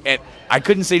 And I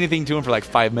couldn't say anything to him for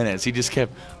 5 minutes. He just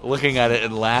kept looking at it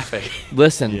and laughing.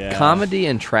 Listen, comedy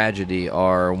and tragedy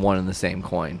are one and the same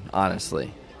coin,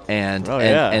 honestly.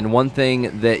 And one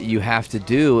thing that you have to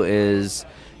do is,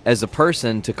 as a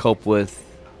person, to cope with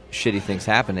shitty things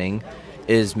happening,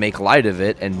 is make light of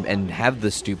it and have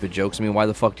the stupid jokes. I mean, why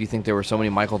the fuck do you think there were so many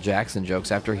Michael Jackson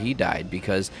jokes after he died?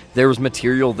 Because there was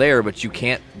material there, but you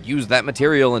can't use that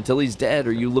material until he's dead,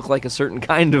 or you look like a certain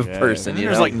kind of person.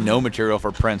 There's no material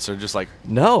for Prince, or just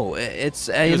no. That's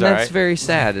right. Very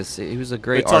sad. He was a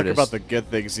great artist. We talk about the good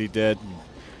things he did.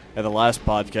 In the last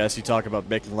podcast, you talk about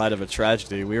making light of a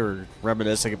tragedy. We were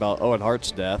reminiscing about Owen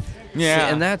Hart's death. Yeah,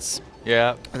 and that's.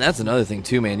 Yeah, and that's another thing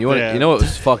too, man. You know what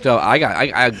was fucked up? I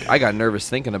got nervous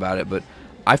thinking about it, but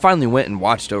I finally went and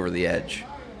watched Over the Edge,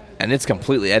 and it's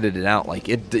completely edited out.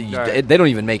 They don't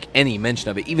even make any mention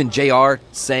of it. Even JR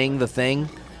saying the thing,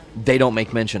 they don't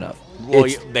make mention of. Well,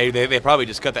 they probably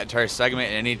just cut that entire segment,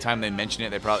 and any time they mention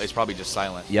it, it's probably just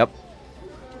silent. Yep,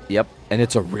 and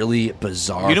it's a really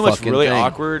bizarre. You know what's really thing.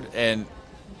 awkward? And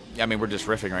I mean, we're just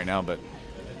riffing right now, but.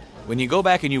 When you go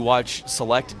back and you watch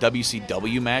select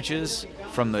WCW matches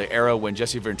from the era when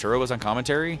Jesse Ventura was on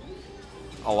commentary,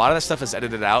 a lot of that stuff is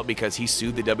edited out because he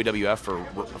sued the WWF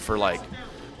for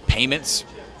payments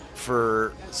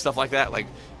for stuff like that.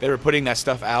 They were putting that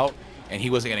stuff out and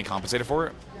he wasn't getting compensated for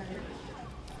it,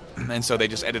 and so they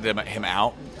just edited him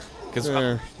out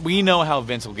because we know how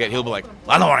Vince will get. He'll be like,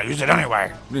 "I don't want to use it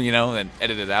anyway," and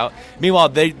edit it out.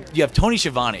 Meanwhile, you have Tony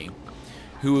Schiavone,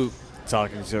 who.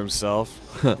 Talking to himself.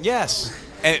 Yes,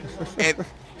 and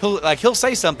he'll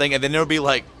say something, and then there'll be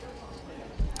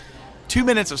 2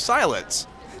 minutes of silence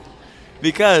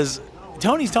because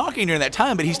Tony's talking during that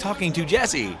time, but he's talking to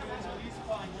Jesse,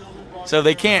 so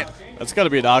they can't. That's got to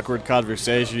be an awkward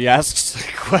conversation. He asks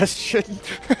a question.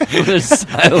 There's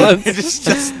silence.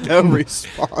 just no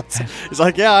response. He's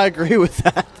like, "Yeah, I agree with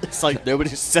that." It's like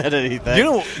nobody said anything.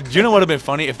 Do you know what would have been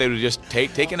funny if they would have just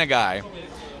taken a guy,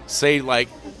 say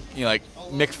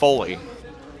Mick Foley,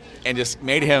 and just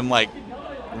made him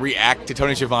react to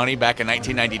Tony Schiavone back in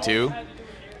 1992.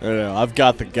 I don't know. I've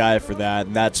got the guy for that,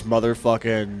 and that's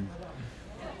motherfucking.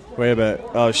 Wait a minute.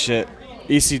 Oh shit.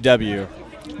 ECW.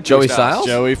 Joey Styles.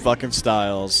 Joey fucking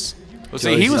Styles. Well,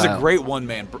 see, he was a great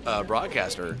one-man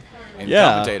broadcaster and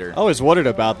commentator. I always wondered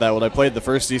about that when I played the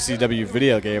first ECW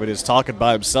video game, and he was talking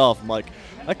by himself. I'm like,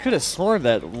 I could have sworn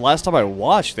that last time I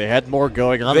watched, they had more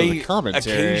going on in the commentary.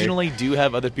 They occasionally do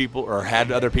have other people, or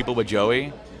had other people with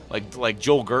Joey. Like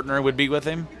Joel Gertner would be with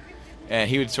him, and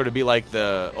he would sort of be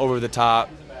the over-the-top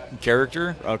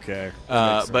character. Okay.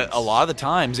 But a lot of the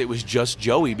times, it was just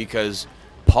Joey because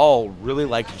Paul really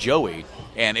liked Joey,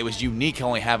 and it was unique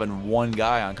only having one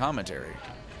guy on commentary.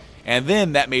 And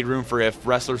then that made room for if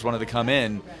wrestlers wanted to come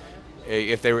in.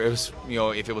 If it was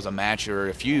a match or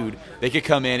a feud, they could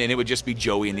come in and it would just be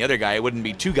Joey and the other guy. It wouldn't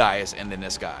be two guys and then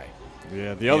this guy.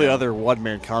 Yeah, the only other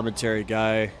one-man commentary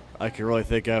guy I can really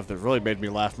think of that really made me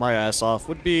laugh my ass off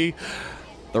would be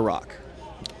The Rock.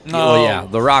 Oh, yeah,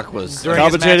 The Rock was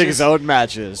commentating his own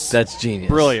matches. That's genius.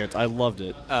 Brilliant. I loved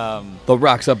it. The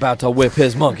Rock's about to whip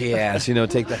his monkey ass.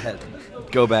 Take the head,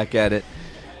 go back at it.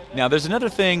 Now, there's another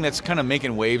thing that's kind of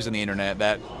making waves on the internet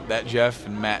that Jeff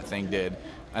and Matt thing did.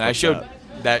 And I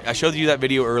showed you that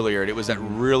video earlier, and it was that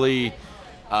really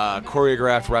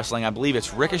choreographed wrestling. I believe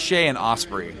it's Ricochet and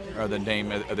Ospreay are the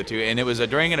name of the two. And it was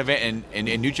during an event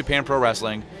in New Japan Pro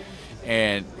Wrestling.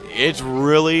 And it's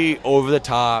really over the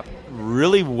top,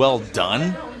 really well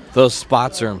done. Those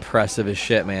spots are impressive as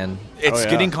shit, man. It's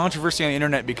getting controversy on the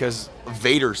internet because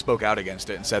Vader spoke out against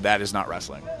it and said that is not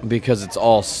wrestling. Because it's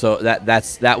all so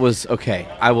that was okay.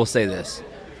 I will say this.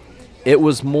 It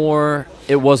was more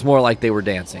like they were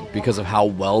dancing because of how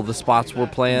well the spots were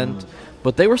planned,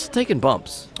 but they were still taking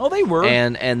bumps. Oh, they were.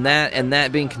 And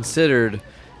that being considered,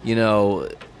 you know,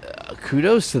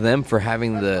 kudos to them for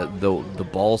having the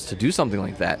balls to do something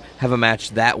like that. Have a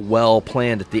match that well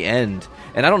planned at the end.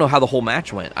 And I don't know how the whole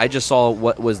match went. I just saw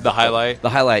what was the highlight. The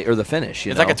highlight or the finish.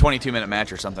 It's like a 22-minute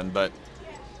match or something, but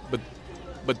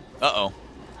uh-oh.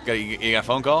 You got a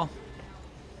phone call?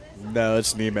 No,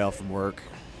 it's an email from work.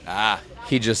 Ah.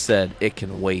 He just said, it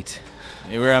can wait.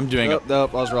 I'm doing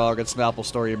Nope, I was wrong. It's an Apple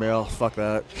Store email. Fuck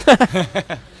that.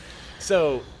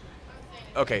 So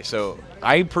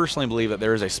I personally believe that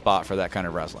there is a spot for that kind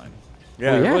of wrestling.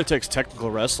 Yeah, it really takes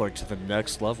technical wrestling to the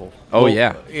next level. Oh,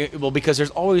 yeah. Because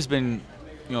there's always been,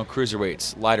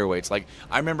 cruiserweights, lighter weights. Like,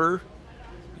 I remember,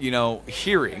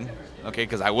 hearing,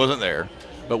 because I wasn't there,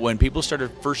 but when people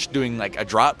started first doing, like, a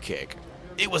drop kick,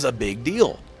 it was a big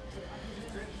deal.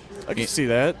 I can see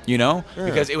that.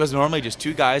 Because it was normally just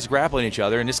two guys grappling each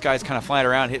other, and this guy's kind of flying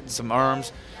around, hitting some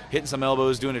arms, hitting some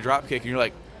elbows, doing a drop kick, and you're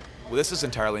like, well, this is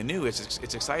entirely new. It's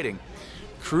exciting.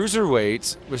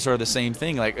 Cruiserweights was sort of the same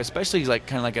thing, like especially like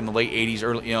kind of like in the late 80s,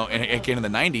 early, and again in the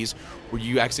 90s, where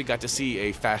you actually got to see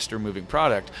a faster moving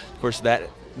product. Of course, that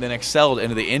then excelled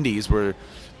into the indies where.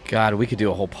 God, we could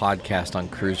do a whole podcast on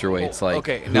cruiserweights. Like,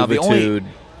 okay, now the only.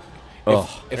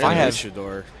 If I had.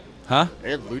 Luchador. Huh?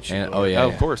 And Luchador. Oh, yeah.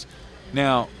 Of course.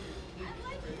 Now,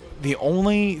 the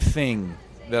only thing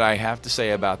that I have to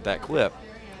say about that clip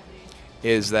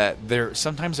is that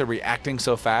sometimes they're reacting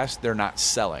so fast, they're not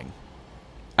selling.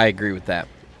 I agree with that.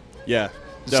 Yeah,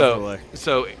 definitely.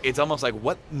 So it's almost like,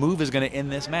 what move is going to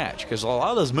end this match? Because a lot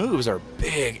of those moves are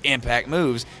big impact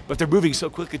moves, but they're moving so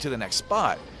quickly to the next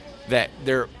spot that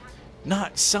they're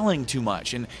not selling too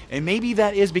much. And maybe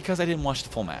that is because I didn't watch the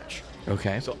full match.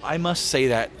 Okay. So I must say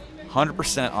that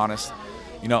 100% honest.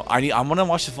 I want to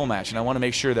watch the full match, and I want to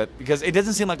make sure that, because it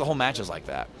doesn't seem like the whole match is like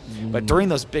that. But during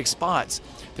those big spots,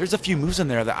 there's a few moves in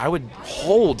there that I would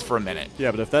hold for a minute. Yeah,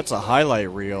 but if that's a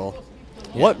highlight reel,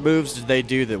 what moves did they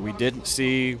do that we didn't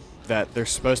see that they're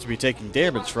supposed to be taking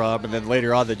damage from, and then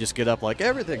later on they just get up like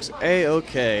everything's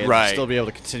A-okay, and still be able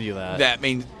to continue that? That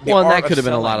means that could have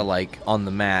been a lot of like on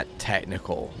the mat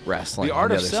technical wrestling. The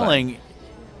art of selling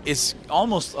is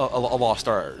almost a lost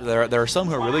art. There are some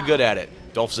who are really good at it.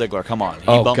 Dolph Ziggler, come on. He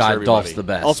bumps everybody. Dolph's the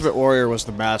best. Ultimate Warrior was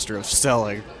the master of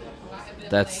selling.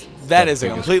 That is a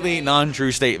completely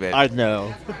non-true statement. I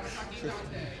know.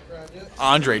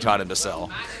 Andre taught him to sell.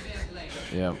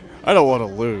 Yeah. I don't want to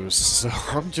lose, so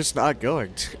I'm just not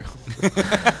going to.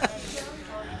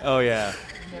 Oh, yeah.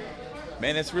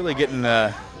 Man, it's really getting...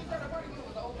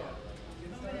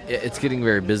 It's getting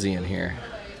very busy in here.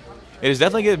 It is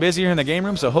definitely getting busier in the game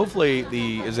room, so hopefully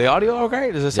is the audio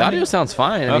okay? Does the audio sounds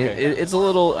fine. I mean, it's a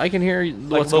little. I can hear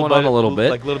what's going on a little bit,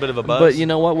 like a little bit of a buzz. But you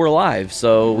know what? We're live,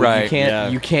 so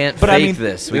you can't fake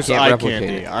this. We can't replicate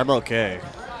it. I'm okay.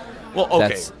 Well,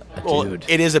 okay. Dude.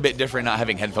 It is a bit different not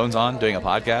having headphones on doing a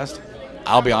podcast.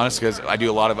 I'll be honest, because I do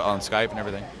a lot of it on Skype and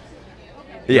everything.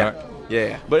 Yeah.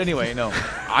 Yeah. But anyway, no,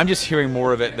 I'm just hearing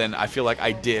more of it than I feel like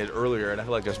I did earlier, and I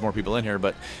feel like there's more people in here.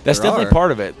 But that's definitely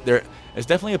part of it. It's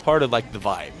definitely a part of like the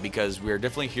vibe, because we're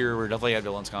definitely here. We're definitely at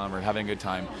VillainSCon. We're having a good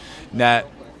time. That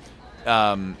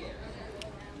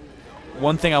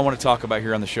one thing I want to talk about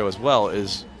here on the show as well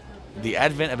is the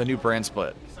advent of a new brand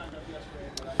split.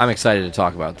 I'm excited to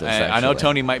talk about this. I know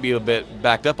Tony might be a bit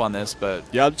backed up on this, but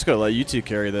yeah, I'm just gonna let you two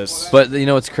carry this. But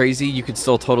it's crazy. You could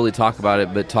still totally talk about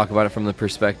it, but talk about it from the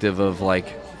perspective of like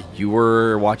you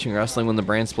were watching wrestling when the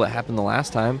brand split happened the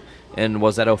last time, and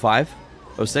was that 05,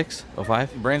 06,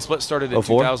 05? Brand split started in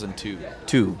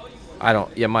 2002. I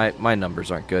don't. Yeah, my numbers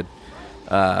aren't good.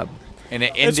 And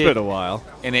it ended. It's been a while.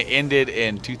 And it ended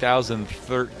in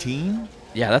 2013.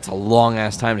 Yeah, that's a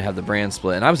long-ass time to have the brand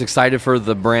split. And I was excited for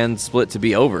the brand split to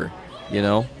be over,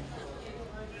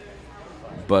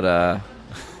 But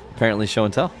apparently show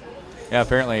and tell. Yeah,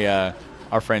 apparently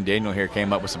our friend Daniel here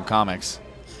came up with some comics.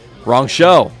 Wrong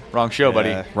show. Wrong show,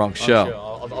 buddy. Wrong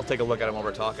show. I'll take a look at him while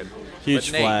we're talking. Huge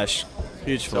flash.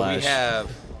 Huge flash. So we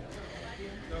have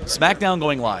SmackDown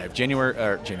going live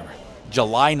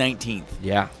July 19th.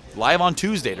 Yeah. Live on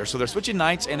Tuesday. So they're switching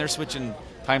nights and they're switching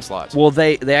time slots. Well,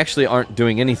 they actually aren't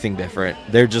doing anything different.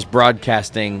 They're just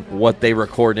broadcasting what they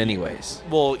record anyways.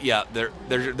 Well, yeah,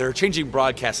 they're changing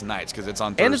broadcast nights because it's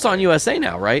on Thursday. And it's on USA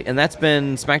now, right? And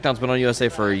SmackDown's been on USA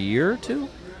for a year or two?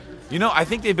 You know, I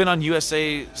think they've been on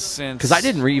USA since... Because I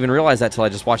didn't even realize that till I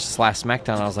just watched this last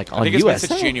SmackDown. And I was like, on USA? I think it's been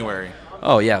since January.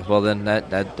 Oh, yeah. Well, then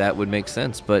that would make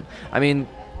sense. But, I mean,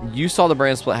 you saw the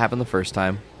brand split happen the first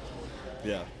time.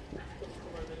 Yeah.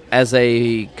 As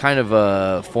a kind of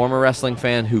a former wrestling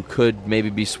fan who could maybe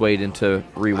be swayed into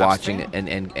rewatching it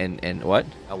and what?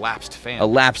 A lapsed fan. A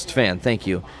lapsed fan, thank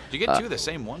you. Did you get two of the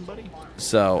same one, buddy?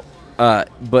 So,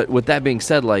 but with that being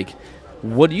said, like,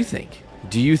 what do you think?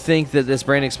 Do you think that this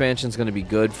brand expansion is going to be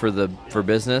good for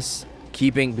business?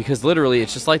 Because literally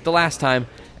it's just like the last time,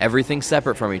 everything's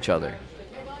separate from each other.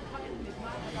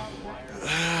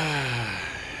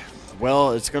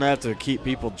 Well, it's going to have to keep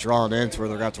people drawn in to where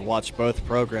they're going to have to watch both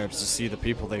programs to see the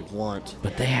people they want.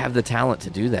 But they have the talent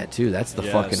to do that, too. That's the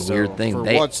fucking weird thing. For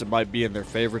once, it might be in their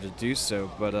favor to do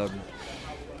so. But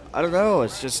I don't know.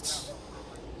 It's just...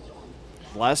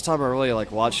 Last time I really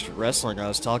watched wrestling, I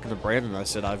was talking to Brandon. I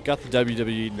said, I've got the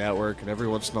WWE Network, and every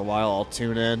once in a while I'll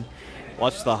tune in,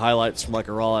 watch the highlights from a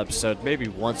Raw episode, maybe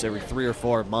once every 3 or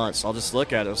 4 months. I'll just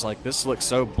look at it. It's like, this looks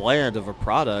so bland of a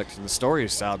product, and the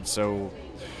stories sound so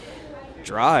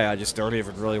dry. I just don't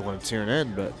even really want to tune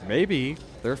in. But maybe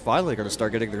they're finally going to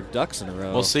start getting their ducks in a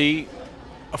row. Well, see,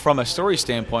 from a story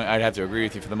standpoint, I'd have to agree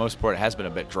with you. For the most part, it has been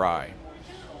a bit dry.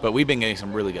 But we've been getting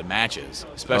some really good matches,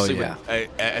 especially with,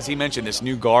 as he mentioned, this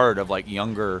new guard of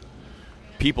younger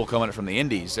people coming up from the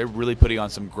indies. They're really putting on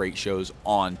some great shows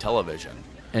on television.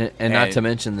 And not to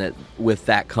mention that with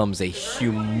that comes a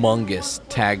humongous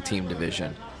tag team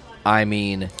division. I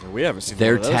mean, we haven't seen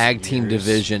their tag team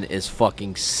division is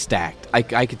fucking stacked. We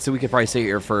could probably sit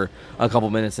here for a couple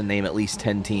minutes and name at least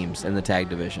 10 teams in the tag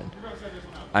division.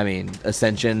 I mean,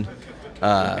 Ascension.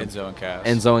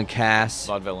 Enzo and Cass.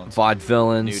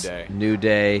 Vaudevillains. New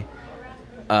Day.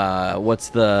 What's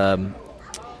the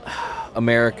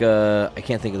America? I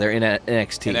can't think of. They're in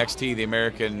NXT. NXT, the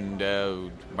American.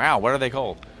 What are they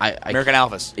called? American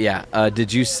Alphas. Yeah.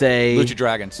 Did you say Lucha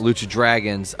Dragons? Lucha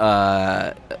Dragons.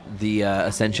 The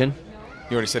Ascension.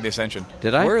 You already said the Ascension.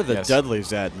 Did I? Where are the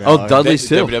Dudleys at now? Oh, Dudleys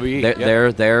too. WWE. They're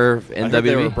in WWE.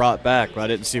 They were brought back, but I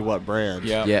didn't see what brand.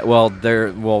 Yeah. Well,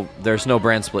 there's no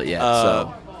brand split yet.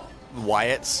 So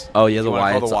Wyatts. Oh yeah, the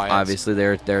Wyatts. Obviously,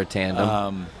 they're a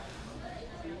tandem.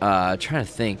 Trying to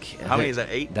think. How many is that?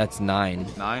 8. That's 9.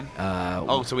 9.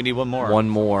 So we need one more. One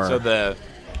more. So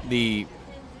the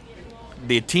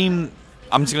team.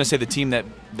 I'm just gonna say the team that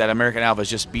American Alphas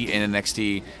just beat in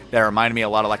NXT. That reminded me a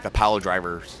lot of the Palo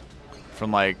Drivers. From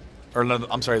the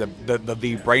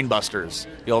Brainbusters,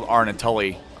 the old Arn and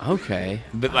Tully. Okay.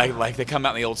 But like they come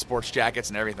out in the old sports jackets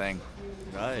and everything.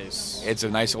 Nice. It's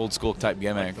a nice old school type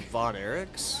gimmick. Like the Von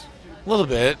Erichs? A little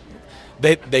bit.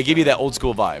 They give you that old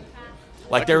school vibe.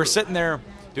 Like they were sitting there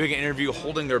doing an interview,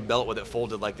 holding their belt with it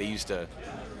folded like they used to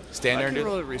stand there and do. I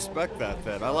can really respect that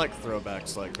then. I like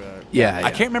throwbacks like that. Yeah.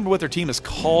 I can't remember what their team is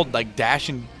called, like Dash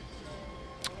and.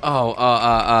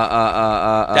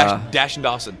 Dash and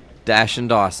Dawson. Dash and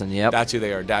Dawson, yep. That's who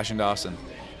they are, Dash and Dawson.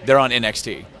 They're on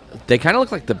NXT. They kind of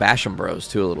look like the Basham Bros,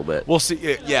 too, a little bit. We'll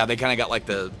see. Yeah, they kind of got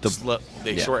the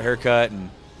short haircut,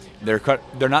 and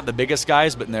they're not the biggest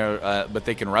guys, but but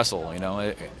they can wrestle, you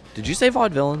know. Did you say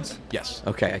Vaudevillains? Yes.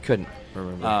 Okay, I couldn't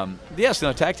remember. Yes,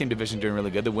 the tag team division is doing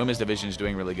really good. The women's division is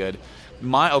doing really good.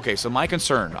 So my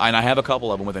concern, and I have a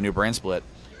couple of them with a new brand split,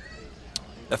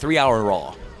 a 3-hour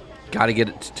Raw. Got to get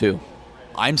it to 2.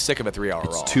 I'm sick of a 3-hour Raw.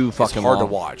 It's too fucking hard long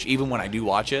to watch. Even when I do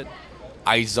watch it,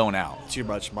 I zone out. Too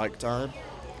much mic time?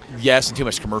 Yes, and too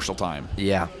much commercial time.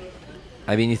 Yeah.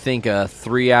 I mean, you think a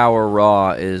 3-hour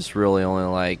Raw is really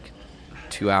only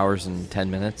 2 hours and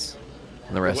 10 minutes,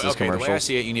 and the rest is commercials. The way I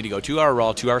see it, you need to go 2-hour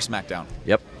Raw, 2-hour SmackDown.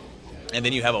 Yep. And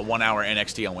then you have a 1-hour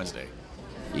NXT on Wednesday.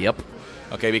 Yep.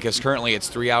 Okay, because currently it's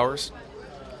 3 hours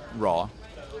Raw,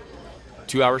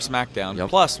 2-hour SmackDown,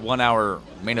 plus 1 hour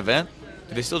main event.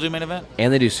 Do they still do main event?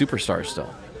 And they do Superstars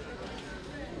still.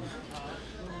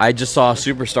 I just saw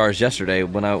Superstars yesterday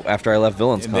after I left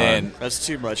Villains Con. That's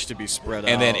too much to be spread out.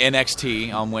 And then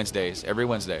NXT on Wednesdays, every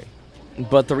Wednesday.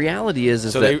 But the reality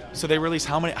is they release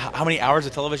how many hours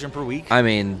of television per week? I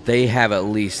mean, they have at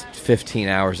least 15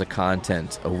 hours of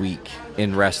content a week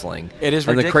in wrestling. It is ridiculous.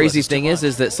 And the crazy thing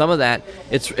is that some of that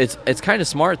it's kind of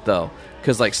smart though,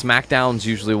 because SmackDown's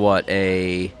usually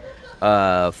a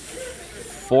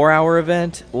 4-hour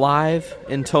event live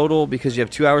in total, because you have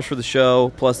 2 hours for the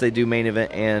show, plus they do main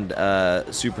event and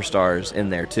Superstars in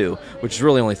there too, which is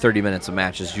really only 30 minutes of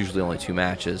matches, usually only 2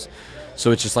 matches.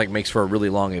 So it just makes for a really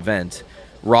long event.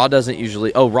 Raw doesn't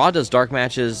usually. Oh, Raw does dark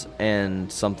matches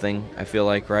and something. I feel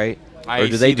like, right? Or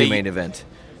do they do main event?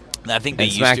 I think they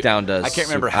SmackDown does. I can't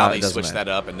remember how they switched that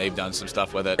up, and they've done some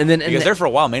stuff with it. And then because there for a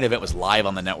while, main event was live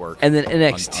on the network. And then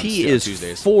NXT is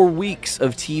Tuesdays. 4 weeks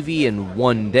of TV in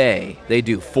one day. They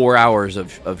do 4 hours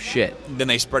of shit. Then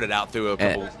they spread it out through a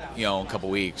couple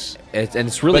weeks. And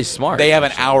it's really smart. They have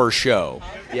an hour show.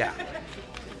 Yeah.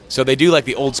 So they do like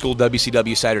the old school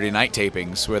WCW Saturday night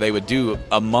tapings, where they would do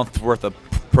a month worth of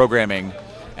programming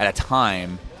at a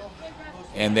time,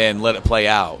 and then let it play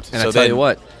out. And so I tell you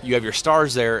what, you have your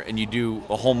stars there, and you do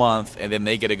a whole month, and then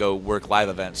they get to go work live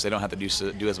events. They don't have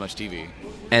to do as much TV.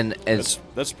 And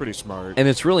that's pretty smart. And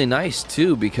it's really nice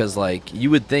too, because like you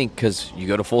would think, because you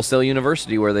go to Full Sail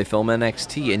University where they film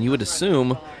NXT, and you would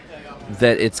assume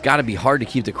that it's got to be hard to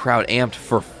keep the crowd amped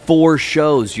for 4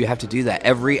 shows. You have to do that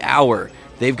every hour.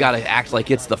 They've got to act like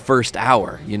it's the first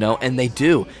hour, and they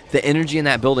do. The energy in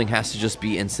that building has to just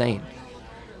be insane.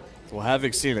 Well,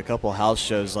 having seen a couple house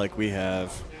shows like we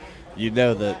have, you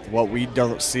know that what we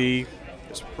don't see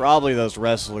is probably those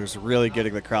wrestlers really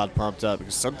getting the crowd pumped up.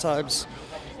 Because sometimes,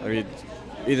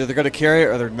 either they're going to carry it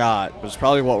or they're not. But it's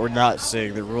probably what we're not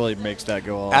seeing that really makes that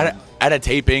go on. At a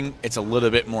taping, it's a little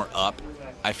bit more up,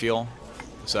 I feel.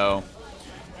 So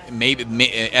maybe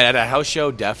at a house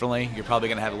show, definitely, you're probably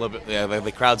going to have a little bit.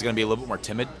 The crowd's going to be a little bit more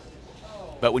timid.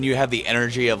 But when you have the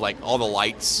energy of like all the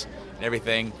lights,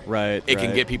 everything, it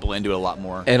can get people into it a lot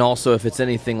more. And also, if it's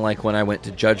anything like when I went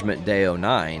to Judgment Day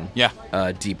 09,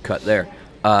 deep cut there,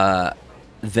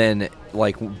 then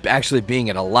like actually being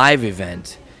at a live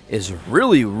event is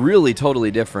really, really totally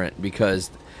different,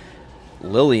 because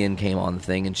Lillian came on the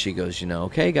thing and she goes,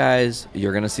 okay, guys,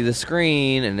 you're going to see the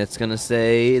screen and it's going to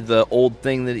say the old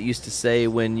thing that it used to say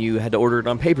when you had to order it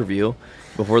on pay-per-view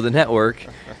before the network,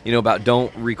 about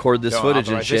don't record this footage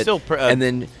and shit. And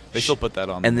then they still put that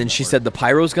on. And then she said the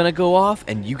pyro's going to go off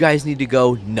and you guys need to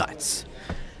go nuts.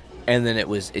 And then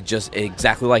it just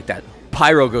exactly like that.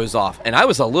 Pyro goes off. And I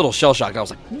was a little shell-shocked. I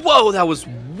was like, whoa, that was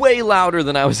way louder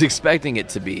than I was expecting it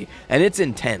to be. And it's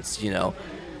intense,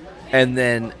 And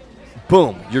then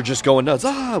boom, you're just going nuts.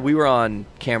 We were on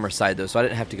camera side, though, so I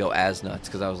didn't have to go as nuts,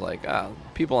 because I was like,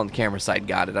 people on the camera side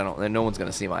got it. No one's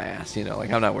going to see my ass,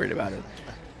 I'm not worried about it.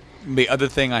 The other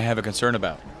thing I have a concern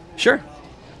about. Sure.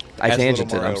 I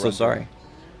tangented. I'm so sorry.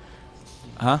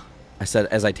 Huh? I said,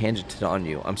 as I tangented on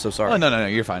you, I'm so sorry. Oh, no,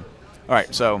 you're fine. All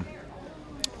right, so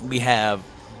we have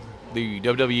the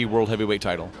WWE World Heavyweight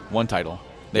title, one title.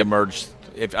 They merged,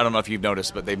 I don't know if you've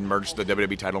noticed, but they've merged the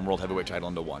WWE title and World Heavyweight title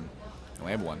into one. We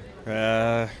have one.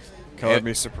 Color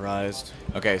me surprised.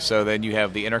 Okay, so then you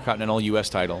have the Intercontinental U.S.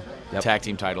 title, Tag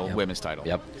Team title, Women's title.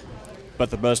 Yep. But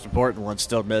the most important one's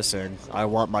still missing. I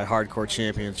want my Hardcore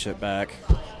Championship back.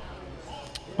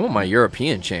 I want my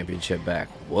European Championship back.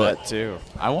 What? That too.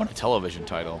 I want a television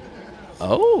title.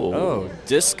 Oh,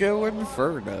 Disco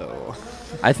Inferno.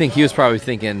 I think he was probably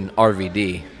thinking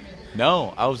RVD.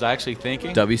 No, I was actually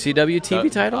thinking WCW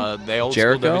TV title? The old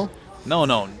Jericho?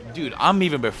 No, dude, I'm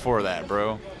even before that,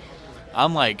 bro.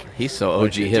 I'm like, he's so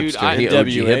OG hipster. He OG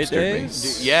hipster me.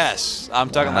 Dude, yes, I'm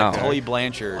talking like Tully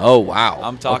Blanchard. Oh wow.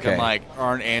 I'm talking like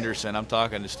Arn Anderson. I'm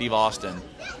talking to Steve Austin.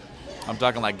 I'm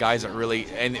talking like guys that really,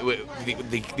 and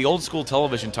the old school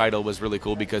television title was really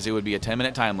cool because it would be a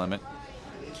 10-minute time limit,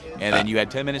 and then you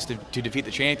had 10 minutes to defeat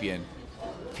the champion.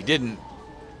 If you didn't,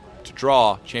 to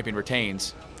draw, champion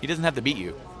retains. He doesn't have to beat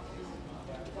you.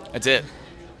 That's it.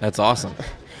 That's awesome.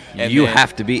 And you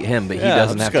have to beat him, but he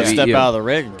doesn't have to beat you. I'm just going to step out of the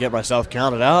ring and get myself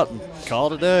counted out and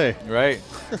call it a day. Right.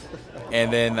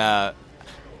 And then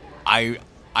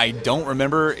I don't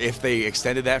remember if they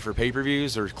extended that for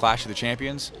pay-per-views or Clash of the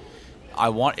Champions.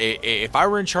 If I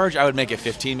were in charge, I would make it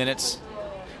 15 minutes,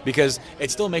 because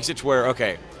it still makes it to where,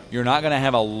 okay, you're not going to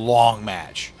have a long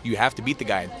match. You have to beat the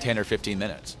guy in 10 or 15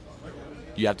 minutes.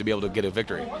 You have to be able to get a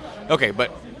victory. Okay,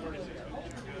 but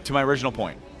to my original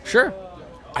point. Sure.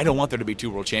 I don't want there to be 2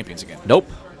 world champions again. Nope.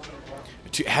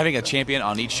 Having a champion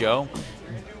on each show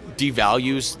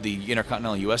devalues the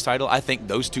Intercontinental U.S. title. I think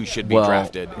those 2 should be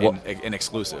drafted in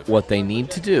exclusive. What they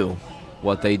need to do,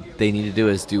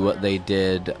 is do what they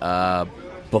did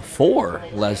before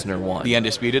Lesnar won. The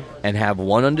Undisputed? And have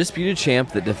one undisputed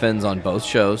champ that defends on both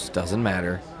shows. Doesn't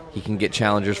matter. He can get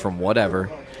challengers from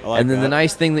whatever. And then the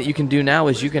nice thing that you can do now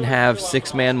is you can have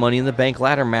 6-man Money in the Bank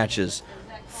ladder matches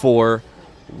for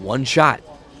 1 shot,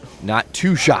 not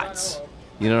 2 shots.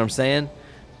 You know what I'm saying?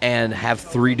 And have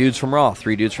 3 dudes from Raw,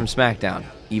 3 dudes from SmackDown,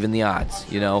 even the odds.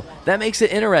 That makes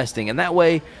it interesting, and that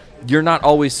way you're not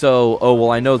always so,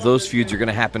 I know those feuds are going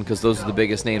to happen because those are the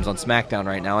biggest names on SmackDown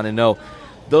right now, and I know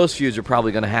those feuds are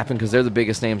probably going to happen because they're the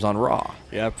biggest names on Raw.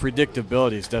 Yeah,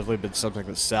 predictability has definitely been something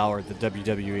that's soured the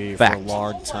WWE Fact. for a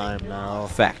long time now.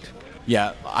 Fact.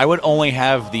 Yeah, I would only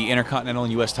have the Intercontinental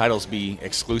and U.S. titles be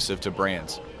exclusive to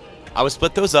brands. I would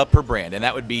split those up per brand, and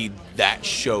that would be that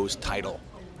show's title,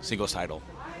 singles title.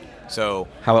 So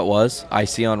how it was,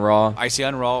 IC on Raw, IC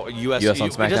on Raw, US on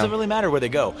SmackDown. It doesn't really matter where they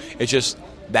go. It's just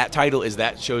that title is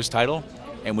that show's title,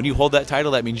 and when you hold that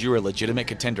title, that means you're a legitimate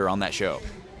contender on that show.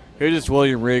 Who does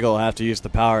William Regal have to use the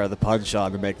power of the punch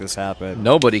on to make this happen?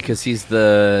 Nobody, because he's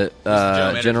the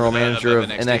general manager of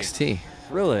NXT.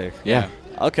 Really? Yeah.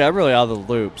 Okay, I'm really out of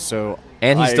the loop. So,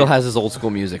 and he still has his old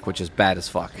school music, which is bad as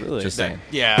fuck. Really? Just saying.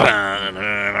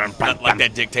 Yeah. Like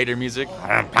that dictator music.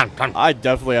 I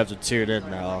definitely have to tune in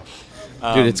now.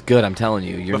 Dude, it's good. I'm telling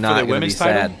you. You're not going to be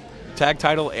sad. Tag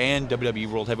title and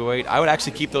WWE World Heavyweight, I would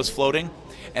actually keep those floating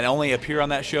and only appear on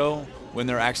that show when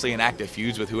they're actually in active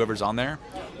feuds with whoever's on there.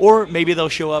 Or maybe they'll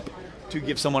show up to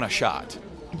give someone a shot.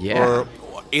 Yeah. Or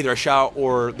either a shot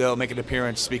or they'll make an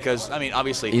appearance because, I mean,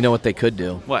 obviously. You know what they could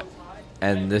do? What?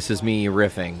 And this is me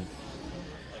riffing.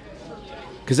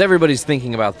 Because everybody's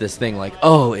thinking about this thing like,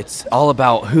 oh, it's all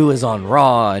about who is on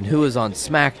Raw and who is on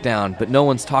SmackDown, but no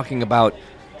one's talking about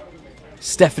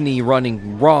Stephanie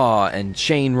running Raw and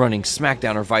Shane running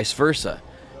SmackDown or vice versa.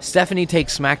 Stephanie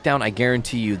takes SmackDown, I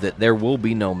guarantee you that there will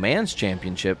be no Men's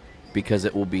Championship because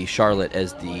it will be Charlotte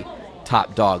as the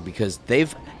top dog because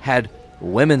they've had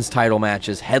women's title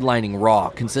matches headlining Raw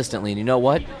consistently. And you know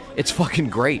what? It's fucking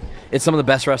great. It's some of the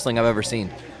best wrestling I've ever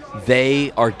seen.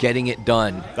 They are getting it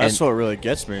done. That's what really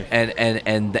gets me.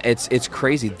 And it's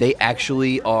crazy. They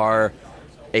actually are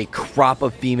a crop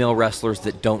of female wrestlers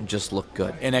that don't just look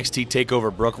good. NXT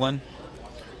TakeOver Brooklyn,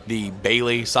 the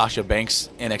Bayley Sasha Banks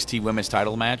NXT Women's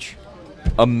Title match,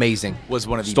 amazing. Was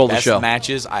one of the Stole best the show.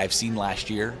 matches I've seen last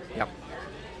year. Yep.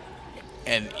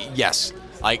 And yes,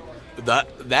 like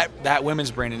that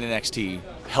women's brand in NXT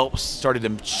started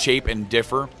to shape and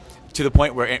differ to the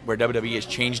point where WWE has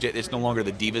changed it. It's no longer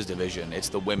the Divas division; it's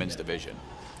the women's division.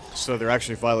 So they're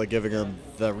actually finally giving them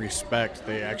the respect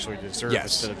they actually deserve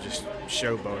instead of just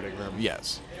showboating them.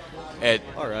 Yes.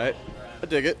 All right, I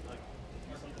dig it.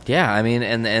 Yeah, I mean,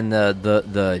 and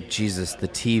the Jesus, the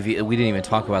TV. We didn't even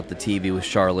talk about the TV with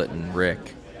Charlotte and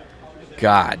Rick.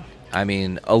 God, I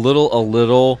mean, a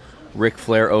little Ric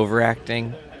Flair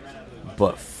overacting,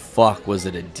 but fuck, was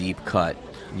it a deep cut?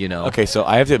 You know. Okay, so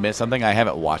I have to admit something. I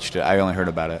haven't watched it. I only heard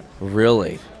about it.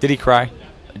 Really? Did he cry?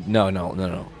 No.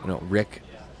 Rick,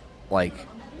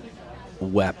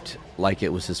 wept like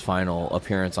it was his final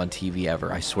appearance on TV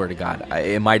ever. I swear to God,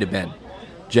 it might have been.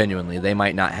 Genuinely, they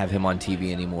might not have him on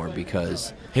TV anymore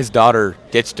because his daughter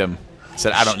ditched him.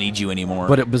 Said, "I don't need you anymore."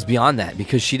 But it was beyond that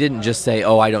because she didn't just say,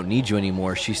 "Oh, I don't need you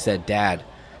anymore." She said, "Dad,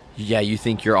 yeah, you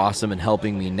think you're awesome and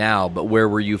helping me now, but where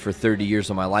were you for 30 years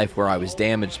of my life where I was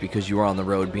damaged because you were on the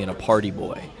road being a party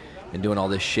boy and doing all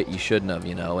this shit you shouldn't have,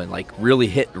 you know, and like really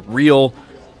hit real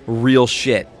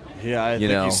shit." Yeah, I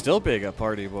think he's still being a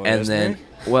party boy. And then,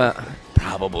 well,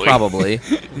 probably,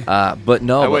 but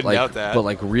no, I wouldn't doubt that. But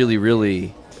like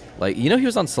really, like, you know, he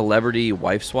was on Celebrity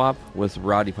Wife Swap with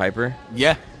Roddy Piper.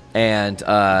 Yeah, and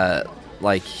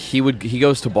like he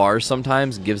goes to bars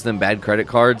sometimes, gives them bad credit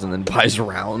cards, and then buys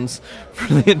rounds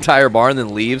for the entire bar, and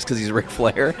then leaves because he's Ric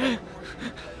Flair.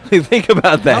 Like, think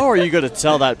about that. How are you going to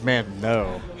tell that man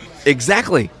no?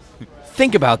 Exactly.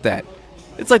 Think about that.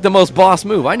 It's like the most boss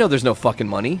move. I know there's no fucking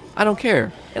money. I don't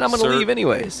care, and I'm going to leave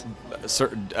anyways.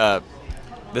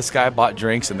 This guy bought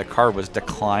drinks, and the card was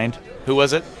declined. Who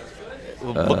was it? It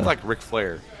looked like Ric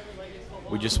Flair.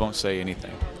 We just won't say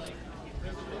anything.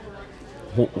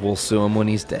 We'll sue him when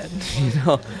he's dead. You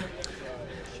know.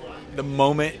 The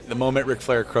moment Ric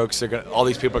Flair croaks, all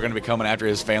these people are going to be coming after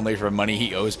his family for money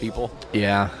he owes people.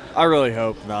 Yeah. I really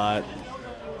hope not.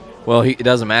 Well, it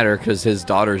doesn't matter because his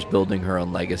daughter's building her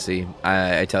own legacy.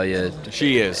 I tell you,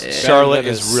 she is. Charlotte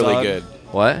is really good.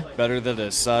 What? Better than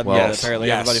his son. Well, that apparently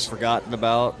everybody's forgotten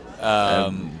about.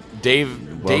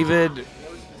 David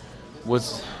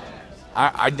was.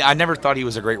 I never thought he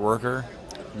was a great worker.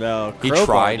 No, he Crowbar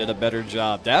tried. Did a better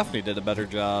job. Daphne did a better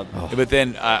job. Oh. But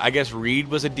then I guess Reed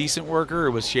was a decent worker,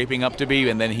 or was shaping up to be,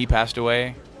 and then he passed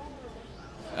away.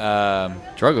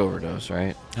 Drug overdose,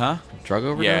 right? Huh? Drug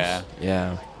overdose?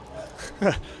 Yeah.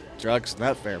 Drugs in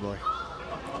that family.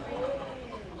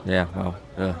 Yeah, well,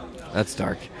 that's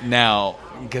dark. Now,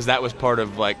 because that was part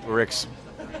of like Rick's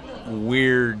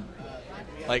weird,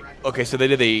 like, okay, so they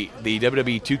did the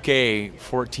WWE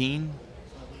 2K14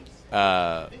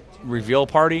 reveal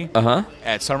party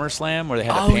at SummerSlam where they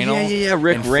had a panel. Yeah.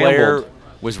 Rick and rambled. Flair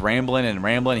was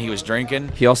rambling. He was drinking.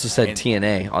 He also said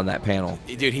TNA on that panel.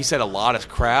 Dude, he said a lot of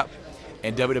crap.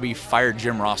 and WWE fired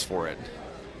Jim Ross for it.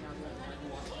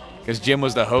 Because Jim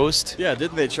was the host. Yeah,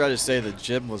 didn't they try to say that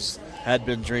Jim had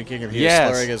been drinking and he was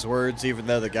slurring his words, even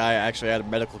though the guy actually had a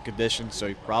medical condition, so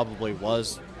he probably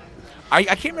was? I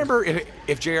can't remember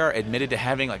if JR admitted to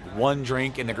having like one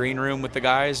drink in the green room with the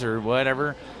guys or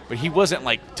whatever, but he wasn't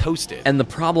like toasted. And the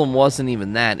problem wasn't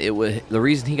even that. It was the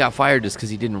reason he got fired is because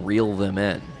he didn't reel them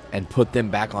in and put them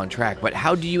back on track. But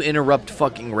how do you interrupt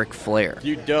fucking Ric Flair?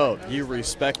 You don't. You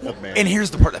respect the man. And here's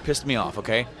the part that pissed me off,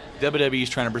 okay? WWE is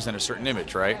trying to present a certain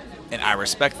image, right? And I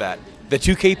respect that. The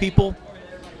 2K people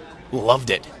loved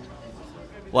it.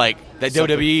 Like, that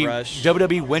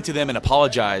WWE went to them and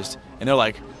apologized, and they're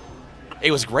like,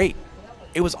 it was great.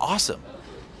 It was awesome.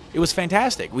 It was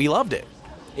fantastic. We loved it.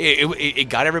 It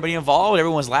got everybody involved.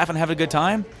 Everyone was laughing, having a good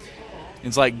time.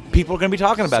 It's like, people are going to be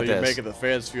talking about this. So you're making the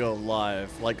fans feel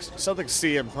alive. Like, something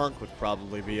CM Punk would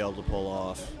probably be able to pull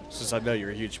off, since I know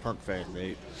you're a huge Punk fan,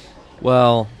 mate.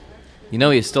 Well, you know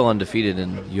he's still undefeated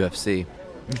in UFC.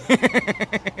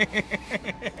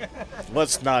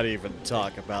 Let's not even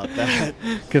talk about that.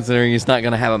 Considering he's not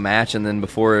going to have a match, and then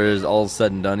before it is all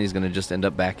said and done, he's going to just end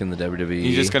up back in the WWE.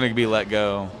 He's just going to be let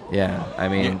go. Yeah, I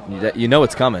mean, you know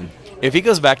it's coming. If he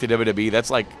goes back to WWE, that's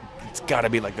like, it's got to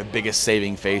be like the biggest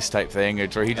saving face type thing.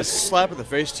 It's where he just a slap in the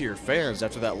face to your fans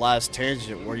after that last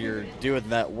tangent where you're doing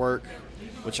that work,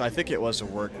 which I think it was a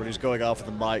work, when he's going off of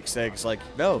the mic saying, it's like,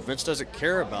 no, Vince doesn't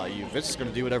care about you. Vince is going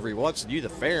to do whatever he wants, and you, the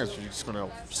fans, are just going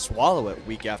to swallow it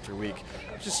week after week,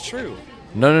 which is true.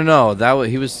 No. That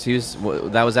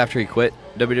was after he quit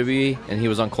WWE and he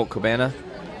was on Colt Cabana.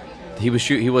 That was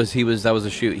a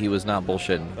shoot. He was not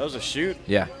bullshitting. That was a shoot?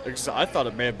 Yeah. I thought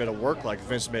it may have been a work, like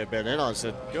Vince may have been in on.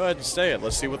 Said, go ahead and say it.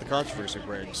 Let's see what the controversy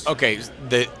brings. Okay,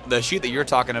 the shoot that you're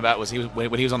talking about was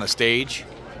when he was on the stage,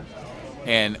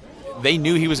 and they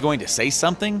knew he was going to say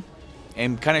something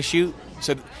and kind of shoot.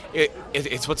 So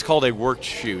it's what's called a worked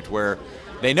shoot, where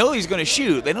they know he's going to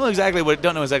shoot. They don't know exactly what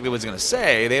he's going to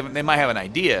say. They might have an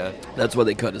idea. That's why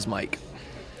they cut his mic.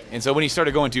 And so when he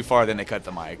started going too far, then they cut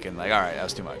the mic and like, all right, that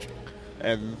was too much.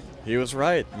 And he was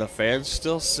right. The fans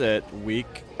still sit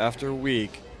week after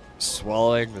week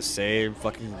swallowing the same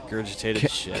fucking regurgitated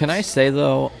shit. Can I say,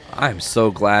 though, I'm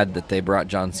so glad that they brought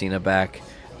John Cena back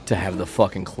to have the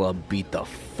fucking club beat the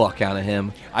fuck out of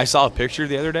him. I saw a picture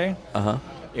the other day. Uh-huh.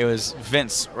 It was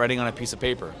Vince writing on a piece of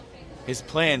paper his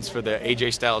plans for the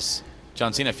AJ Styles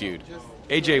John Cena feud.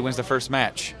 AJ wins the first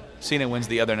match. Cena wins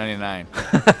the other 99.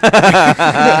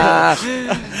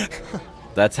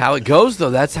 That's how it goes,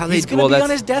 though. That's how he's going to be on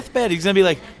his deathbed. He's going to be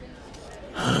like,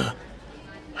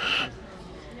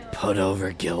 put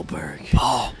over Gilbert.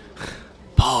 Paul,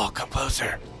 come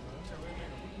closer.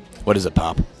 What is it,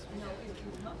 Pop?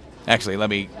 Actually, let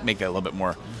me make that a little bit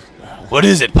more. What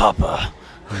is it, Papa?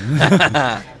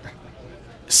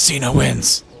 Cena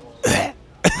wins.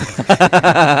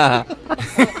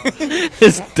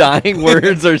 His dying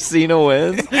words are Cena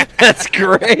wins. That's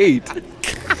great.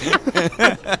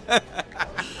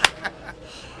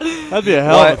 That'd be a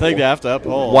hell of a thing to have to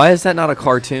uphold. Why is that not a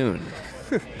cartoon?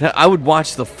 I would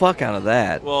watch the fuck out of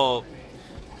that. Well,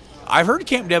 I've heard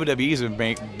Camp WWE's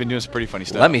been doing some pretty funny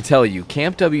stuff. Let me tell you,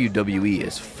 Camp WWE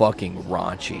is fucking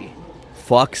raunchy.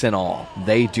 Fucks and all.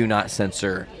 They do not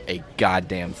censor a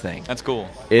goddamn thing. That's cool.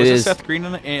 Was Seth Green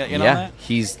in on that? Yeah,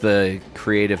 he's the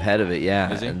creative head of it,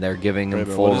 yeah. And they're giving him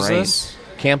full reign.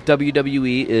 Camp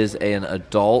WWE is an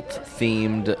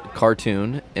adult-themed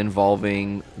cartoon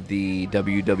involving the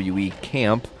WWE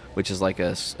camp, which is like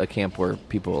a camp where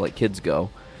people, like kids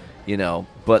go, you know.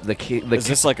 But is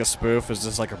this like a spoof? Is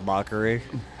this like a mockery?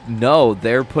 No,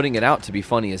 they're putting it out to be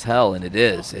funny as hell, and it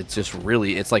is. It's just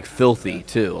really, it's like filthy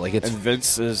too. Like it's. And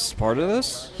Vince is part of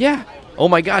this? Yeah. Oh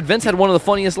my God, Vince had one of the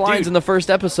funniest lines in the first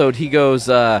episode. He goes,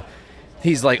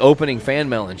 he's like opening fan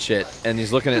mail and shit, and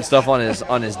he's looking at stuff on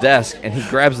his desk, and he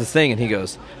grabs the thing and he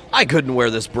goes, "I couldn't wear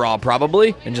this bra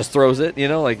probably," and just throws it. You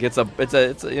know, like it's a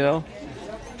you know.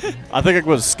 I think I'm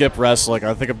going to skip wrestling.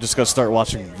 I think I'm just going to start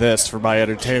watching this for my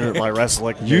entertainment, my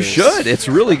wrestling news. You should. It's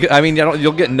really good. I mean,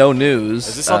 you'll get no news.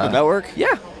 Is this on the network?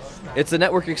 Yeah. It's a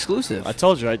network exclusive. I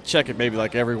told you I'd check it maybe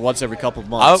like once every couple of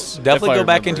months. I'll definitely go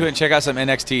back into it and check out some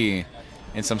NXT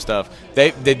and some stuff.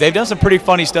 They've done some pretty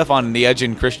funny stuff on the Edge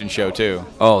and Christian show too.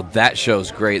 Oh, that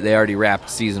show's great. They already wrapped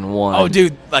season 1. Oh,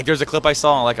 dude, like there's a clip I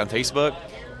saw on Facebook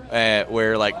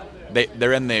where like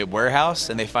they're in the warehouse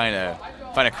and they find a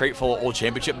crate full of old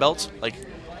championship belts. Like,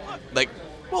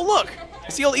 well, look,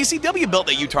 it's the old ECW belt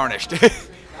that you tarnished.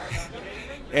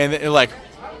 And they're like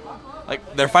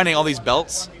they're finding all these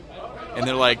belts, and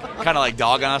they're like kind of like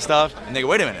dogging on stuff. And they go,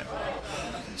 wait a minute,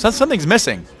 something's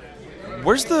missing.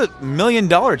 Where's the $1 million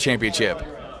championship?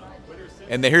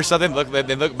 and they hear something.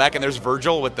 They look back, and there's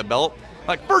Virgil with the belt.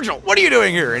 Like, Virgil, what are you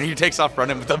doing here? And he takes off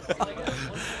running with the belt.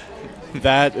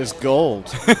 That is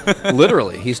gold.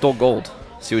 Literally, he stole gold.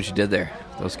 See what you did there?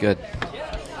 That was good.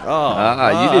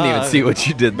 You didn't even see what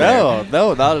you did there.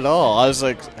 No, not at all. I was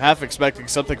like half expecting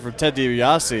something from Ted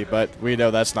DiBiase, but we know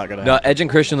that's not going to happen. No, Edge and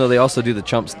Christian, though, they also do the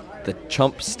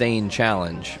chump stain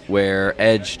challenge, where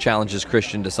Edge challenges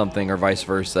Christian to something or vice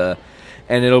versa.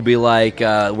 And it'll be like,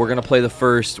 we're going to play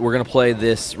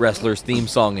this wrestler's theme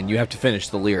song, and you have to finish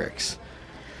the lyrics.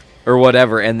 Or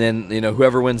whatever. And then,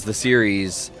 whoever wins the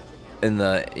series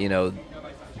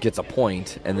gets a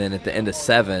point. And then at the end of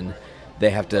 7,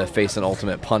 they have to face an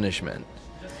ultimate punishment.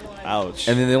 Ouch.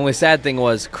 And then the only sad thing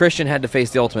was Christian had to face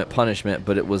the ultimate punishment,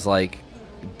 but it was like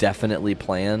definitely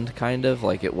planned, kind of.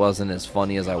 Like it wasn't as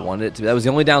funny as I wanted it to be. That was the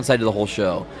only downside to the whole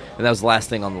show. And that was the last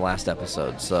thing on the last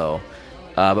episode. So,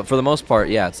 but for the most part,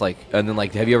 yeah, it's like, and then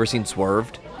like, have you ever seen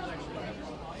Swerved?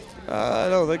 I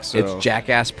don't think so. It's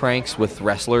jackass pranks with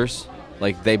wrestlers.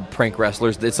 Like, they prank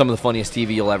wrestlers. It's some of the funniest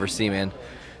TV you'll ever see, man.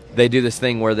 They do this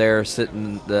thing where they're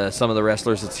sitting, some of the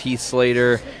wrestlers, it's Heath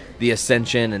Slater, the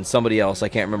Ascension, and somebody else, I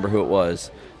can't remember who it was,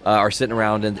 are sitting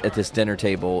around at this dinner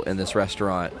table in this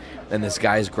restaurant, and this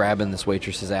guy's grabbing this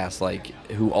waitress's ass, like,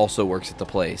 who also works at the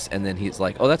place. And then he's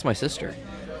like, oh, that's my sister.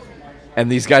 And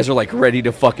these guys are, like, ready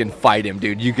to fucking fight him,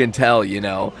 dude. You can tell,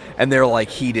 And they're, like,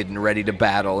 heated and ready to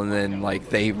battle. And then, like,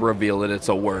 they reveal that it's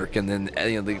a work. And then,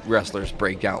 the wrestlers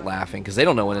break out laughing because they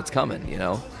don't know when it's coming,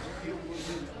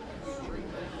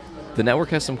 The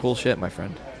network has some cool shit, my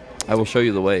friend. I will show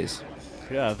you the ways.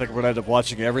 Yeah, I think we're going to end up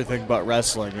watching everything but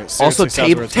wrestling. It also,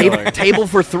 table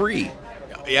for 3.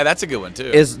 Yeah, that's a good one, too.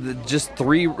 Is just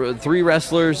three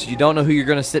wrestlers. You don't know who you're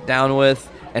going to sit down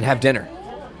with and have dinner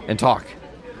and talk.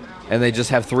 And they just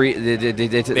have 3. They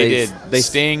did.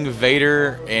 Sting,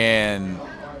 Vader, and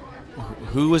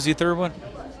who was the third one?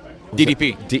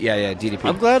 DDP. DDP.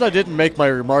 I'm glad I didn't make my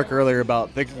remark earlier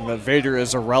about thinking that Vader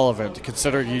is irrelevant,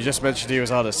 considering you just mentioned he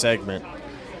was on a segment.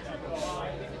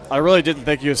 I really didn't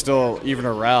think he was still even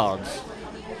around.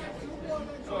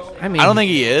 I don't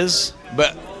think he is,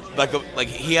 but like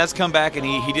he has come back and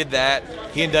he did that.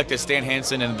 He inducted Stan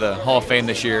Hansen into the Hall of Fame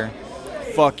this year.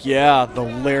 Fuck yeah, the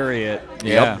lariat.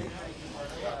 Yeah. Yep.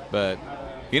 But,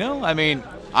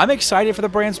 I'm excited for the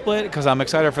brand split because I'm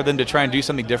excited for them to try and do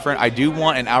something different. I do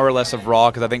want an hour less of Raw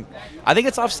because I think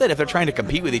it's offset if they're trying to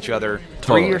compete with each other.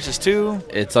 Totally. 3 versus 2.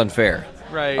 It's unfair.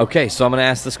 Right. Okay, so I'm going to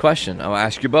ask this question. I'll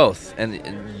ask you both.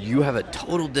 And you have a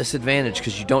total disadvantage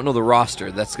because you don't know the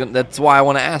roster. That's why I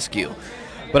want to ask you.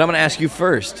 But I'm going to ask you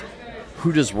first.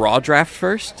 Who does Raw draft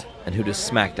first and who does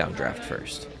SmackDown draft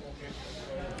first?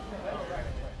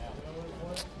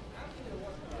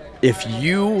 If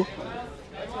you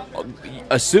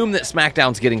assume that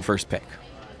SmackDown's getting first pick.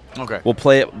 Okay. We'll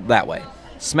play it that way.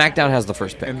 SmackDown has the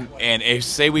first pick. And if,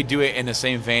 say we do it in the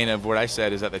same vein of what I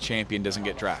said, is that the champion doesn't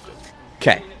get drafted.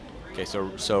 Okay. Okay,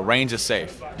 so Reigns is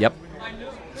safe. Yep.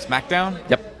 SmackDown?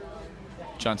 Yep.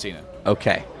 John Cena.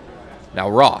 Okay. Now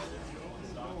Raw.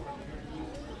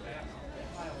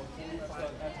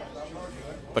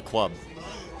 The Club.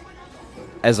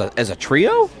 As a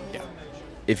trio? Yeah.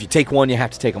 If you take one, you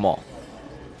have to take them all.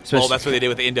 Well, that's what they did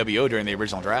with the NWO during the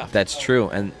original draft. That's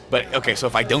true. But okay, so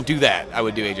if I don't do that, I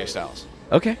would do AJ Styles.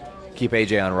 Okay. Keep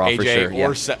AJ on Raw for sure.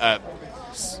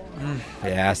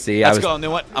 Yeah, see. Let's go. You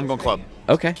know what? I'm going Club.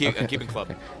 Okay. I'm keeping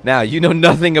Club. Okay. Now, you know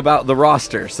nothing about the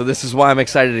roster, so this is why I'm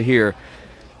excited to hear.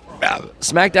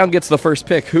 SmackDown gets the first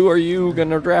pick. Who are you going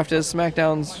to draft as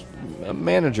SmackDown's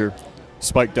manager?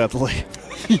 Spike Dudley.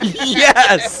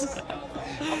 Yes!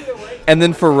 And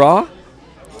then for Raw?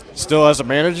 Still as a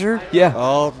manager? Yeah.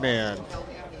 Oh, man.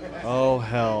 Oh,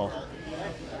 hell.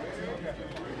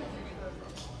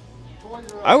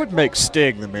 I would make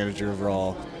Sting the manager of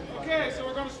Raw. Okay, so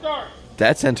we're going to start.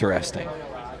 That's interesting.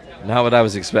 Not what I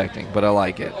was expecting, but I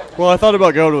like it. Well, I thought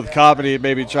about going with comedy,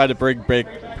 maybe try to bring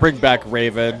back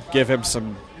Raven, give him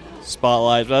some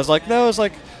spotlight. But I was like, no, it's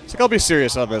like I'll be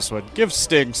serious on this one. Give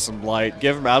Sting some light.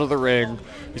 Give him out of the ring.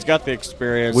 He's got the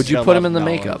experience. Would you put him in the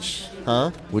makeup?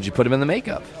 Huh? Would you put him in the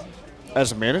makeup?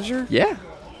 As a manager? Yeah.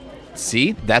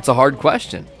 See, that's a hard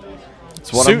question.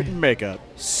 Suit and makeup.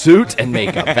 Suit and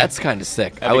makeup. That's kind of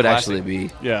sick. I would actually be.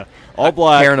 Yeah. All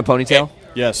black. Hair in a ponytail?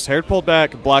 Yes. Hair pulled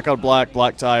back, black on black,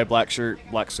 black tie, black shirt,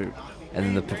 black suit. And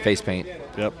then the face paint.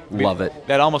 Yep. Love it.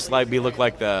 That almost look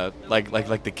like the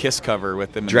like the Kiss cover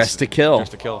with them. Dressed to Kill.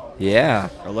 Dressed to Kill. Yeah.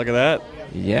 Oh, look at that.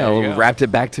 Yeah, we wrapped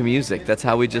it back to music. That's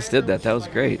how we just did that. That was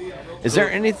great. Is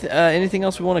there anything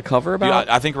else we want to cover about?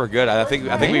 Yeah, I think we're good. I think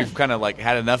we've kind of like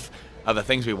had enough of the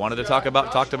things we wanted to talked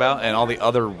about, and all the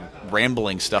other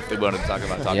rambling stuff that we wanted to talk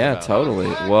about. Totally.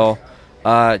 Well,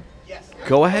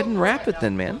 Go ahead and wrap it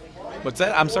then, man. What's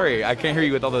that? I'm sorry. I can't hear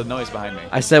you with all the noise behind me.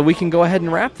 I said we can go ahead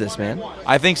and wrap this, man.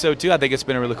 I think so, too. I think it's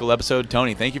been a really cool episode.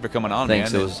 Tony, thank you for coming on,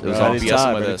 Thanks. man. It was all awesome.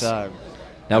 BSing with us.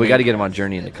 Now we got to get him on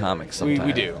Journey into Comics sometime.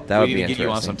 We do. That would we be need to get you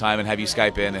on interesting. sometime and have you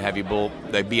Skype in and have you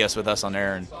BS with us on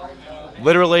there. And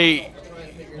literally,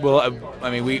 well,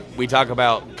 I mean, we talk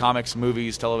about comics,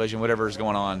 movies, television, whatever is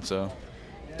going on. So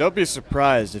don't be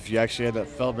surprised if you actually end up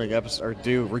filming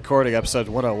recording episode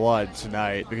 101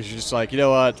 tonight, because you're just like, you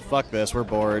know what, fuck this, we're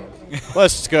bored.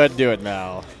 Let's just go ahead and do it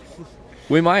now.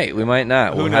 We might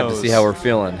not. We'll have to see how we're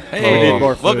feeling. Hey,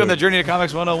 welcome to Journey to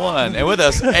Comics 101, and with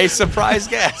us, a surprise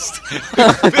guest.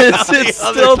 It's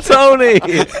still Tony.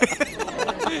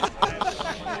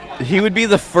 He would be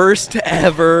the first to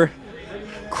ever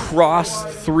cross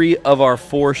 3 of our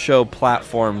 4-show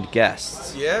platformed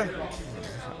guests. Yeah.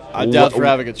 I'm down for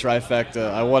having a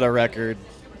trifecta. I want a record.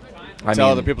 Tell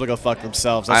other people to go fuck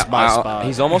themselves. That's my spot.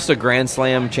 He's almost a Grand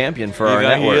Slam champion for our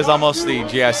network. He is almost the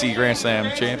GIC Grand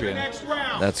Slam champion.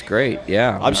 That's great.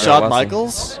 Yeah. I'm Shawn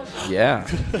Michaels. Yeah.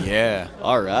 Yeah.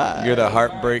 All right. You're the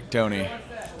Heartbreak Tony.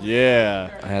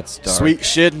 Yeah. That's dark. Sweet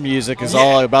shit music is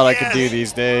all about I can do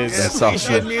these days. That's sweet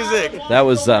awesome. shit music. That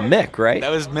was Mick, right?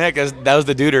 That was Mick. That was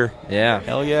the duder. Yeah.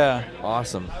 Hell yeah.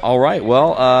 Awesome. All right.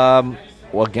 Well,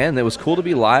 again, it was cool to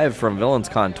be live from Villains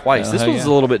Con twice. This was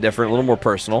a little bit different, a little more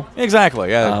personal. Exactly,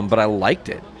 yeah. But I liked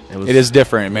it. It is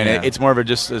different, man. Yeah. It's more of a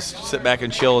just sit back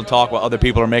and chill and talk while other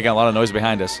people are making a lot of noise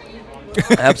behind us.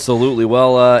 Absolutely.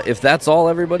 Well, if that's all,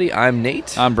 everybody, I'm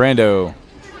Nate. I'm Brando.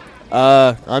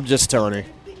 I'm just Tony.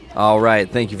 All right.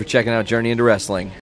 Thank you for checking out Journey into Wrestling.